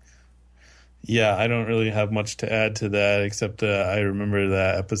 Yeah, I don't really have much to add to that, except I remember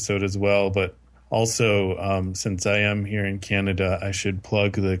that episode as well. But also, since I am here in Canada, I should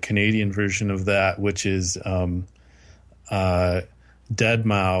plug the Canadian version of that, which is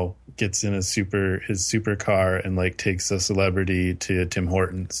Deadmau gets in his supercar and like takes a celebrity to Tim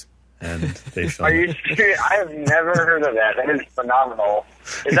Hortons, and they film. Are you serious? I have never heard of that. That is phenomenal.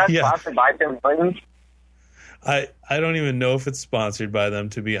 Is that sponsored by Tim Hortons? I don't even know if it's sponsored by them,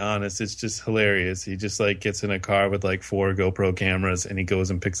 to be honest. It's just hilarious. He just like gets in a car with like 4 GoPro cameras and he goes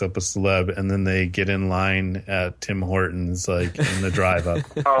and picks up a celeb, and then they get in line at Tim Hortons like in the drive up.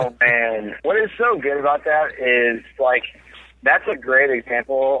 Oh man. What is so good about that is like that's a great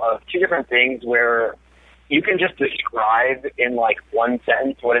example of two different things where you can just describe in like one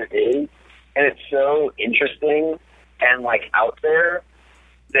sentence what it is, and it's so interesting and like out there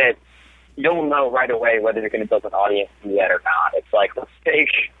that you'll know right away whether you're going to build an audience from that or not. It's like, let's take,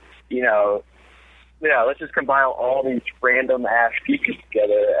 let's just compile all these random ass pieces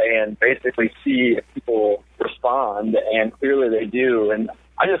together and basically see if people respond, and clearly they do. And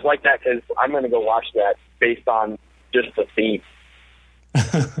I just like that because I'm going to go watch that based on just the theme.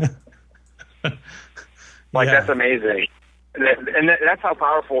 That's amazing. And that's how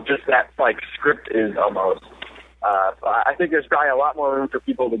powerful just that like script is almost. I think there's probably a lot more room for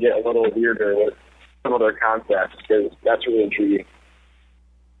people to get a little weirder with some of their concepts because that's really intriguing.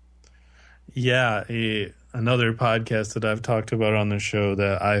 Yeah, another podcast that I've talked about on the show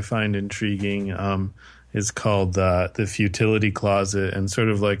that I find intriguing is called The Futility Closet, and sort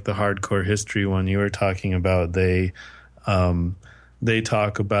of like the hardcore history one you were talking about. They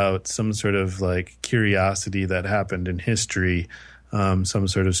talk about some sort of like curiosity that happened in history, some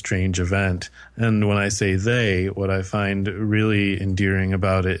sort of strange event. And when I say they, what I find really endearing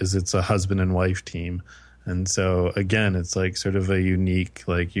about it is it's a husband and wife team. And so, again, it's like sort of a unique,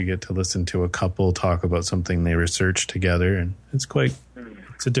 like you get to listen to a couple talk about something they researched together, and it's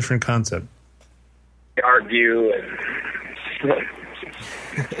a different concept. They argue and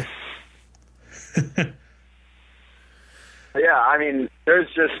yeah, I mean, there's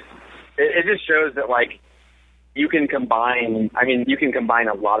just, it just shows that like you can combine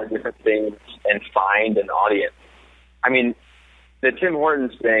a lot of different things and find an audience. I mean, the Tim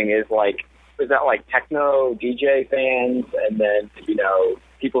Hortons thing is that like techno DJ fans, and then,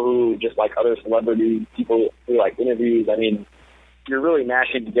 people who just like other celebrities, people who like interviews. I mean, you're really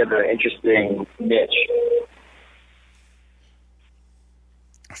mashing together an interesting niche.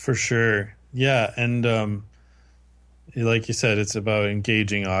 For sure. Yeah. And like you said, it's about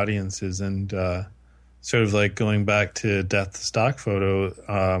engaging audiences, and sort of like going back to Death to Stock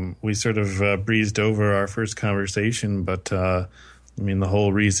Photo, we sort of breezed over our first conversation, but the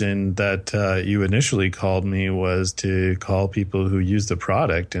whole reason that you initially called me was to call people who use the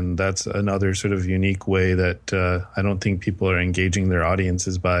product, and that's another sort of unique way that I don't think people are engaging their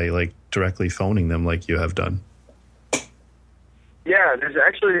audiences by like directly phoning them like you have done. Yeah, there's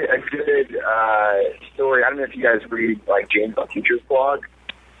actually a good story. I don't know if you guys read like James on Future's blog,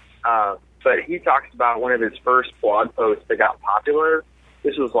 but he talks about one of his first blog posts that got popular.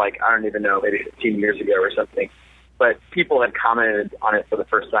 This was like, I don't even know, maybe 15 years ago or something. But people had commented on it for the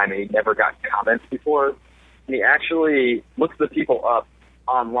first time, and he'd never gotten comments before. And he actually looked the people up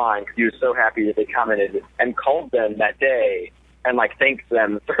online because he was so happy that they commented, and called them that day and like thanked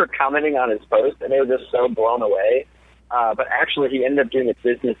them for commenting on his post. And they were just so blown away. But actually, he ended up doing a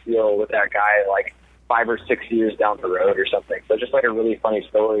business deal with that guy like 5 or 6 years down the road or something. So just like a really funny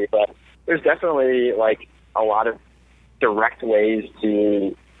story. But there's definitely like a lot of direct ways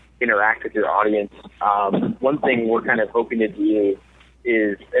to interact with your audience. One thing we're kind of hoping to do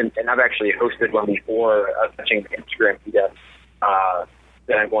is, and I've actually hosted one before, touching Instagram meetup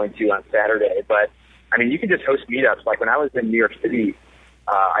that I'm going to on Saturday. But I mean, you can just host meetups. Like when I was in New York City,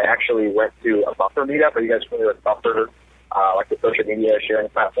 I actually went to a Buffer meetup. Are you guys familiar with Buffer, like the social media sharing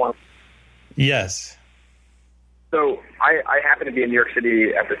platform? Yes. So I happened to be in New York City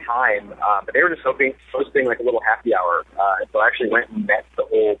at the time, but they were just hosting like a little happy hour. So I actually went and met the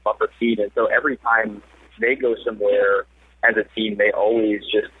whole Buffer team. And so every time they go somewhere as a team, they always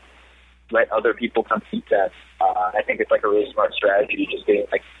just let other people come meet them. I think it's like a really smart strategy, just getting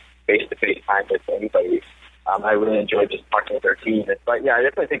like face-to-face time with anybody. I really enjoyed just talking with their team. But yeah, I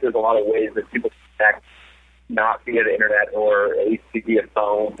definitely think there's a lot of ways that people connect, not via the internet or at least via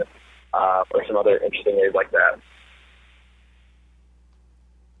phone, or some other interesting ways like that.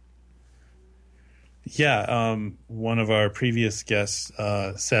 Yeah, one of our previous guests,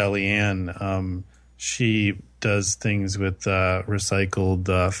 Sally Ann, she does things with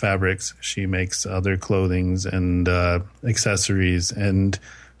recycled fabrics. She makes other clothings and accessories, and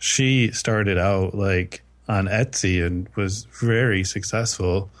she started out like on Etsy and was very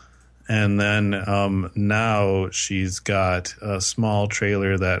successful. And then now she's got a small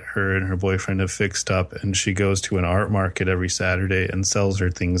trailer that her and her boyfriend have fixed up, and she goes to an art market every Saturday and sells her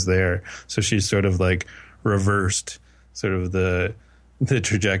things there. So she's sort of like reversed sort of the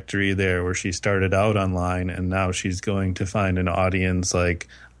trajectory there, where she started out online and now she's going to find an audience like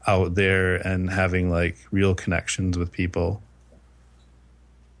out there and having like real connections with people.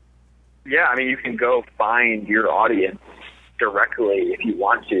 Yeah, I mean, you can go find your audience directly if you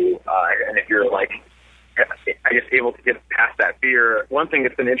want to, and if you're like, I guess, able to get past that fear. One thing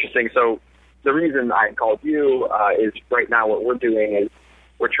that's been interesting, so the reason I called you is right now what we're doing is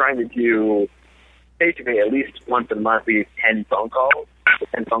we're trying to do basically at least once a month, we do 10 phone calls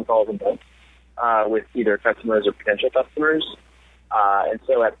a month with either customers or potential customers. And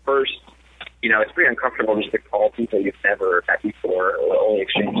so at first, it's pretty uncomfortable just to call people you've never met before or only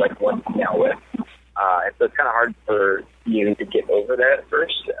exchange like one email with. And so it's kind of hard for you to get over that at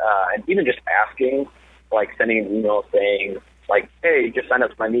first. And even just asking, like sending an email saying, like, hey, just sign up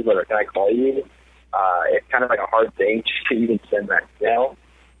to my newsletter, can I call you? It's kind of like a hard thing just to even send that email.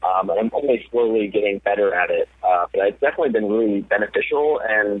 And I'm only slowly getting better at it. But it's definitely been really beneficial,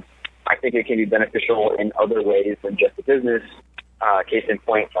 and I think it can be beneficial in other ways than just the business. Case in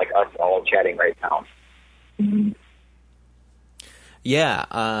point, like us all chatting right now. Yeah,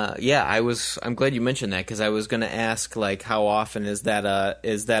 I'm glad you mentioned that, because I was going to ask, like, how often is that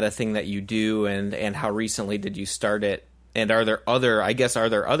a thing that you do, and how recently did you start it? And are there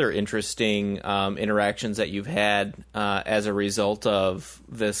other interesting interactions that you've had as a result of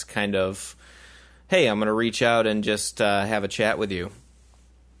this kind of, hey, I'm going to reach out and just have a chat with you?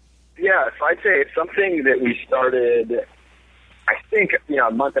 Yeah, so I'd say it's something that we started, I think,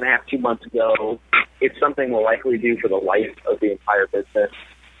 a month and a half, 2 months ago. It's something we'll likely do for the life of the entire business.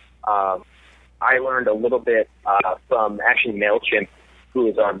 I learned a little bit from actually MailChimp, who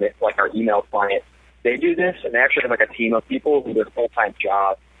is our email client. They do this, and they actually have like a team of people who their full-time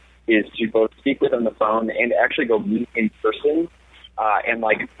job is to both speak with on the phone and actually go meet in person and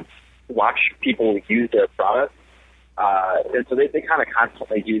like watch people use their product. And so they kind of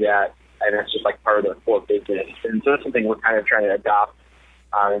constantly do that, and it's just like part of their core business. And so that's something we're kind of trying to adopt.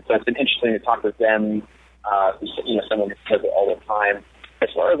 And so it's been interesting to talk with them, someone who does it all the time. As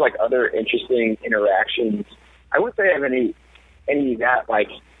far as like other interesting interactions, I wouldn't say I have any that like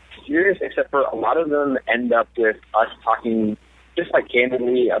serious, except for a lot of them end up with us talking just like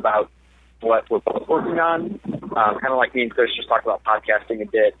candidly about what we're both working on. Kind of like me and Chris just talked about podcasting a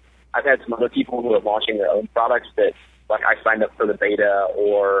bit. I've had some other people who are launching their own products that like I signed up for the beta,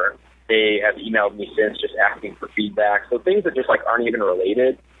 or they have emailed me since just asking for feedback. So things that just like aren't even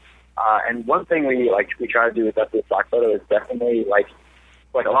related. And one thing we try to do with Death to the Stock Photo is definitely like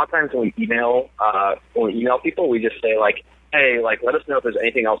a lot of times when we email people, we just say like, hey, like let us know if there's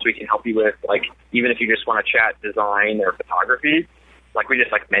anything else we can help you with. Like even if you just want to chat design or photography, like we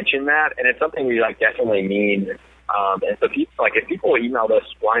just like mention that, and it's something we like definitely mean. And so people, like if people emailed us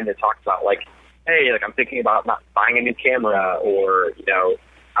wanting to talk about like, hey, like I'm thinking about not buying a new camera, or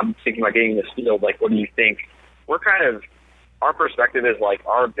I'm thinking about getting in this field. Like, what do you think? We're kind of, our perspective is like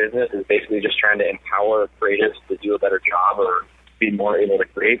our business is basically just trying to empower creatives to do a better job or be more able to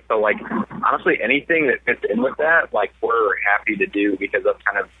create. So like honestly, anything that fits in with that, like we're happy to do because that's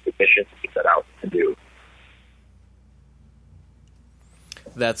kind of the mission we set out to do.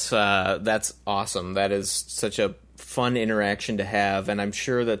 That's awesome. That is such a fun interaction to have, and I'm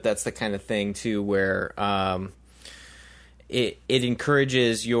sure that that's the kind of thing too where it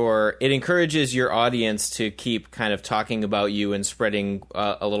encourages your audience to keep kind of talking about you and spreading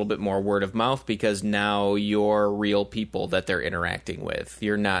a little bit more word of mouth, because now you're real people that they're interacting with.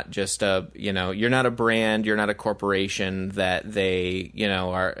 You're not just you're not a brand, you're not a corporation that they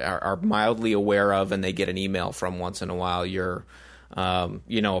are mildly aware of and they get an email from once in a while. You're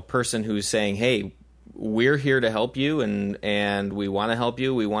a person who's saying, hey, we're here to help you, and we want to help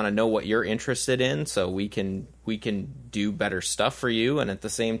you. We want to know what you're interested in, so we can do better stuff for you. And at the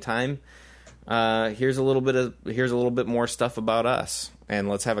same time, here's a little bit more stuff about us, and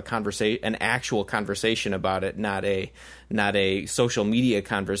let's have an actual conversation about it, not a social media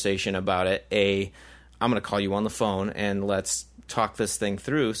conversation about it. I'm going to call you on the phone and let's talk this thing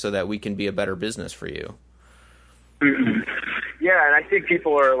through so that we can be a better business for you. Mm-hmm. Yeah, and I think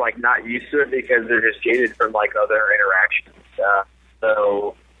people are like not used to it because they're just jaded from like other interactions.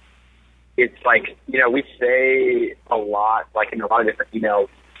 So it's like, we say a lot, like in a lot of different emails,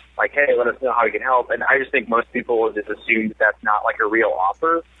 like, hey, let us know how we can help. And I just think most people will just assume that that's not like a real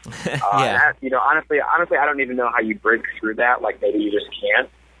offer. Yeah. Honestly, I don't even know how you break through that. Like maybe you just can't.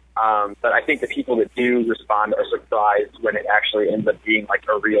 But I think the people that do respond are surprised when it actually ends up being like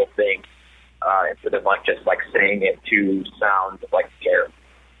a real thing. Instead of like just like saying it to sound like care.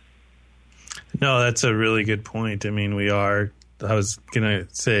 No, that's a really good point. I mean, I was going to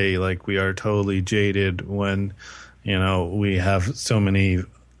say like we are totally jaded when, we have so many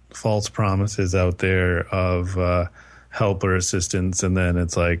false promises out there of help or assistance. And then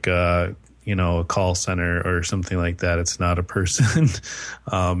it's like, a call center or something like that. It's not a person.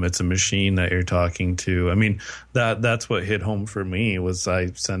 It's a machine that you're talking to. I mean, that's what hit home for me was I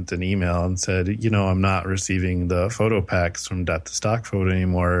sent an email and said, I'm not receiving the photo packs from Death to Stock Photo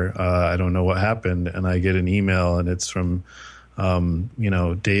anymore. I don't know what happened. And I get an email and it's from,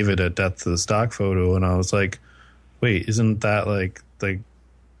 David at Death to the Stock Photo. And I was like, wait, isn't that like the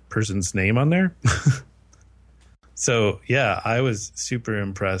person's name on there? So, yeah, I was super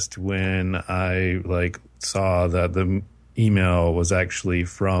impressed when I saw that the email was actually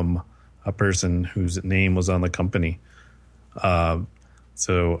from a person whose name was on the company.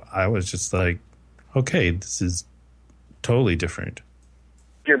 So I was just like, okay, this is totally different.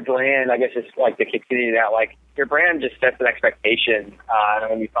 Your brand, I guess, is like to continue that. Like your brand just sets an expectation, and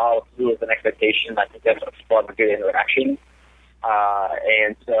when you follow through with an expectation, I think that's what people have a good interaction.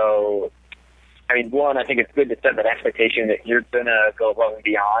 And so, I mean, one, I think it's good to set that expectation that you're going to go above and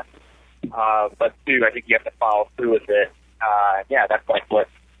beyond. But two, I think you have to follow through with it. That's like what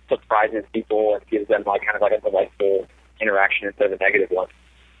surprises people and gives them like kind of like a delightful interaction instead of a negative one.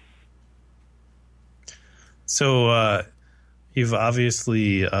 So you've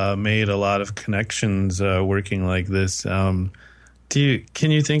obviously made a lot of connections working like this. Can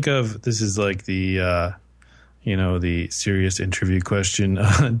you think of, this is like the the serious interview question.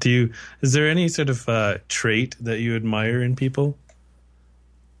 Is there any sort of trait that you admire in people?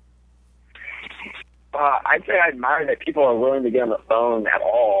 I'd say I admire that people are willing to get on the phone at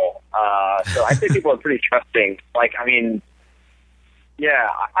all. So I'd say people are pretty trusting. Like, I mean, yeah,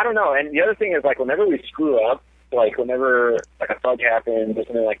 I don't know. And the other thing is, like, whenever we screw up, like, whenever, like, a bug happens or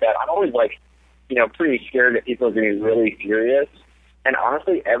something like that, I'm always, like, pretty scared that people are going to be really furious. And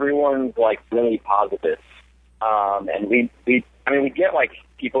honestly, everyone's, like, really positive. And we get like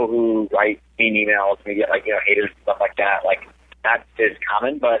people who write mean emails, and we get like, haters and stuff like that. Like that is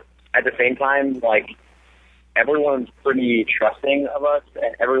common, but at the same time, like everyone's pretty trusting of us,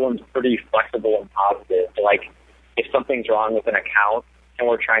 and everyone's pretty flexible and positive. Like if something's wrong with an account and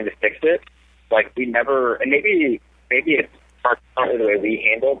we're trying to fix it, like we never, and maybe it's partly the way we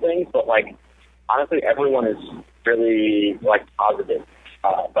handle things, but like honestly, everyone is really like positive.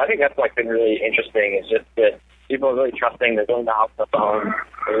 So I think that's like been really interesting. Is just that people are really trusting. They're willing to hop on the phone.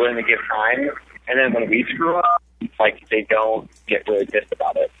 They're willing to give time. And then when we screw up, like they don't get really pissed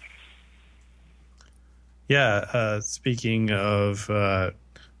about it. Yeah. Speaking of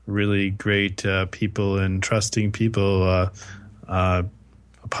really great people and trusting people,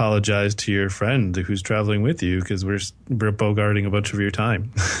 apologize to your friend who's traveling with you, because we're bogarting a bunch of your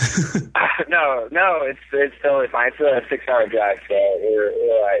time. No, it's totally fine. It's a 6-hour drive, so we're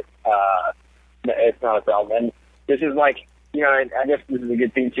right. It's not a problem. And this is like, I guess this is a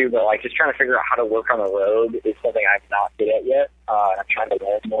good thing too, but like just trying to figure out how to work on the road is something I'm not good at yet. I'm trying to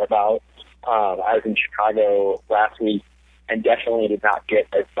learn more about. I was in Chicago last week and definitely did not get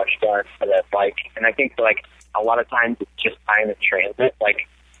as much done as I'd like. And I think like a lot of times it's just time in transit. Like,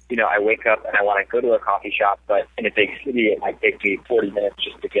 I wake up and I want to go to a coffee shop, but in a big city it might take me 40 minutes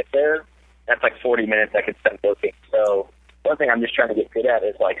just to get there. That's like 40 minutes I could spend looking. So one thing I'm just trying to get good at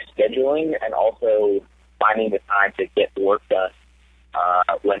is like scheduling and also finding the time to get the work done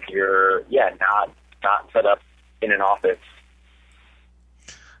when you're not set up in an office.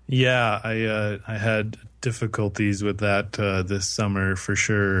 Yeah, I had difficulties with that this summer for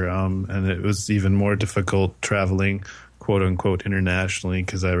sure, and it was even more difficult traveling, quote unquote, internationally,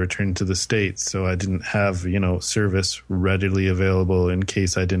 because I returned to the States, so I didn't have service readily available in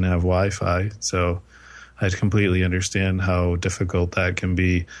case I didn't have Wi-Fi. So I completely understand how difficult that can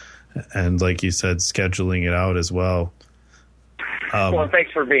be, and like you said, scheduling it out as well. Well,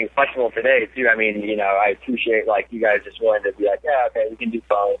 thanks for being flexible today too. I mean, I appreciate like you guys just willing to be like, yeah, okay, we can do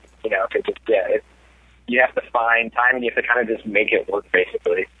phone. You have to find time and you have to kind of just make it work,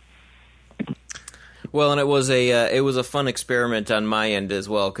 basically. Well, and it was a fun experiment on my end as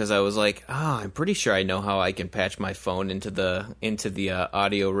well, because I was like, I'm pretty sure I know how I can patch my phone into the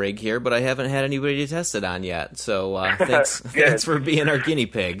audio rig here, but I haven't had anybody to test it on yet. So thanks for being our guinea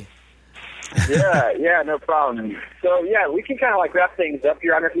pig. Yeah, no problem. So yeah, we can kind of like wrap things up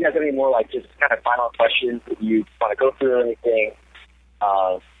here. I don't know if you guys have any more like just kind of final questions that you want to go through or anything.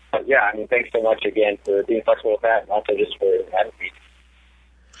 But yeah, I mean, thanks so much again for being flexible with that, and also just for having me.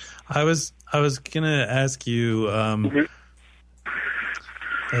 I was gonna ask you,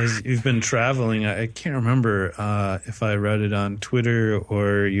 as you've been traveling, I can't remember if I read it on Twitter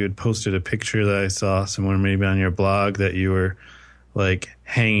or you had posted a picture that I saw somewhere, maybe on your blog, that you were like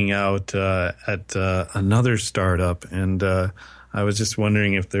hanging out at another startup, and I was just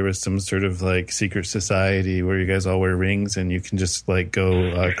wondering if there was some sort of like secret society where you guys all wear rings and you can just like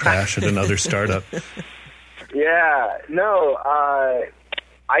go crash at another startup. Yeah, no,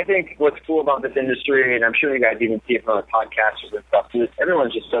 I think what's cool about this industry, and I'm sure you guys even see it from the podcasters and stuff, is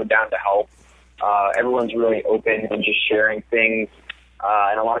everyone's just so down to help. Everyone's really open and just sharing things,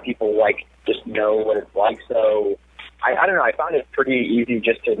 and a lot of people like just know what it's like. So I don't know, I found it pretty easy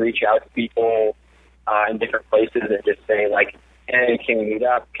just to reach out to people in different places and just say like, hey, can we meet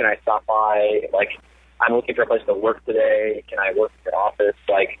up? Can I stop by? Like, I'm looking for a place to work today. Can I work in the office?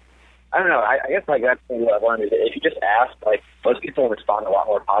 Like, I don't know. I guess like that's the thing that I've learned is that if you just ask, like most people respond a lot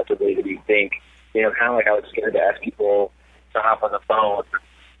more positively than you think. Kind of like I was scared to ask people to hop on the phone,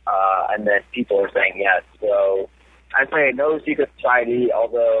 and then people are saying yes. So I'd say no secret society,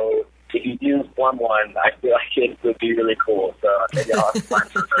 although if you do form one, I feel like it would be really cool. So maybe I'll have to find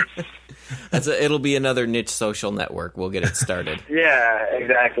some. It'll be another niche social network. We'll get it started. Yeah,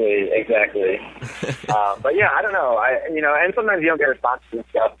 exactly. But yeah, I don't know. And sometimes you don't get responses and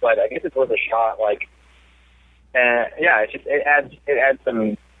stuff, but I guess it's worth a shot. Like, it adds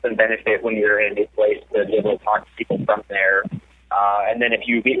some benefit when you're in a new place to be able to talk to people from there. And then if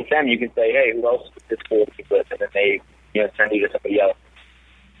you meet with them, you can say, hey, who else is this cool to meet with? And then they send you to somebody else.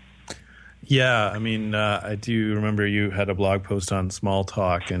 Yeah, I mean, I do remember you had a blog post on small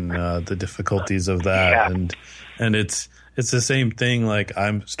talk and the difficulties of that, and it's the same thing. Like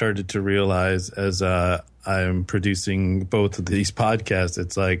I'm started to realize as I'm producing both of these podcasts,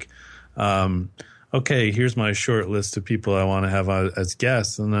 it's like, okay, here's my short list of people I want to have as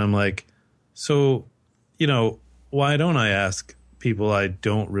guests, and I'm like, so why don't I ask people I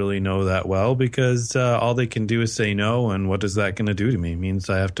don't really know that well, because all they can do is say no, and what is that going to do to me? It means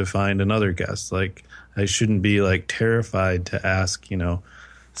I have to find another guest. Like I shouldn't be like terrified to ask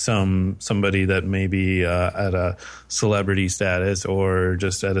somebody that may be at a celebrity status or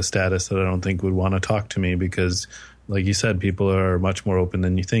just at a status that I don't think would want to talk to me because, like you said, people are much more open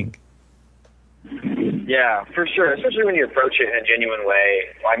than you think. Yeah, for sure. Especially when you approach it in a genuine way.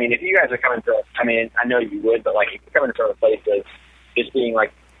 I mean, if you guys are coming to, I mean, I know you would, but like if you're coming from a place of just being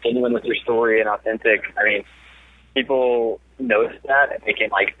like genuine with your story and authentic, I mean, people notice that and they can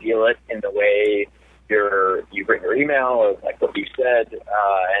like feel it in the way you bring your email or like what you said.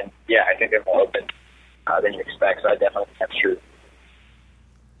 And yeah, I think they're more open than you expect. So I definitely think that's true.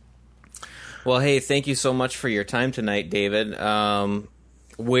 Well, hey, thank you so much for your time tonight, David.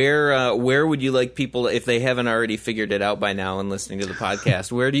 Where would you like people, if they haven't already figured it out by now and listening to the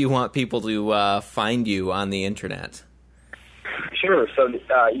podcast, where do you want people to find you on the internet? Sure. So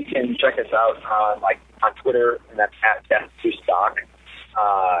you can check us out on Twitter, and that's at Death2Stock.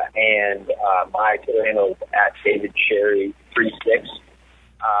 And my Twitter handle is at DavidSherry36.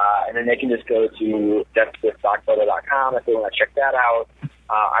 And then they can just go to deathwithstockphoto.com if they want to check that out.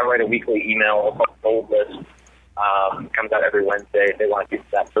 I write a weekly email called Gold List. Comes out every Wednesday if they want to do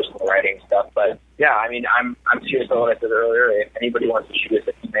that personal writing stuff. But yeah, I mean, I'm serious about what I said earlier. If anybody wants to shoot us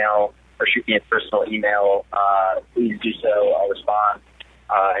an email or shoot me a personal email, please do so. I'll respond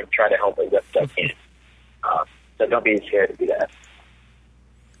and try to help as best I can. So don't be scared to do that.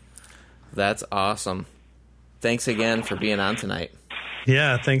 That's awesome. Thanks again for being on tonight.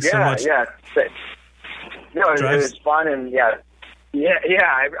 Yeah, thanks so much. Yeah, no, it was fun, and yeah,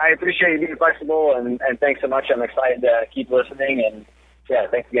 I appreciate you being flexible, and thanks so much. I'm excited to keep listening, and yeah,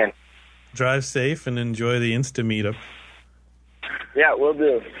 thanks again. Drive safe and enjoy the Insta meetup. Yeah, we'll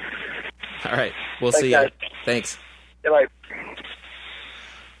do. All right, we'll see you. Thanks. Bye.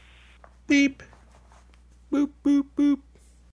 Beep. Boop, boop, boop.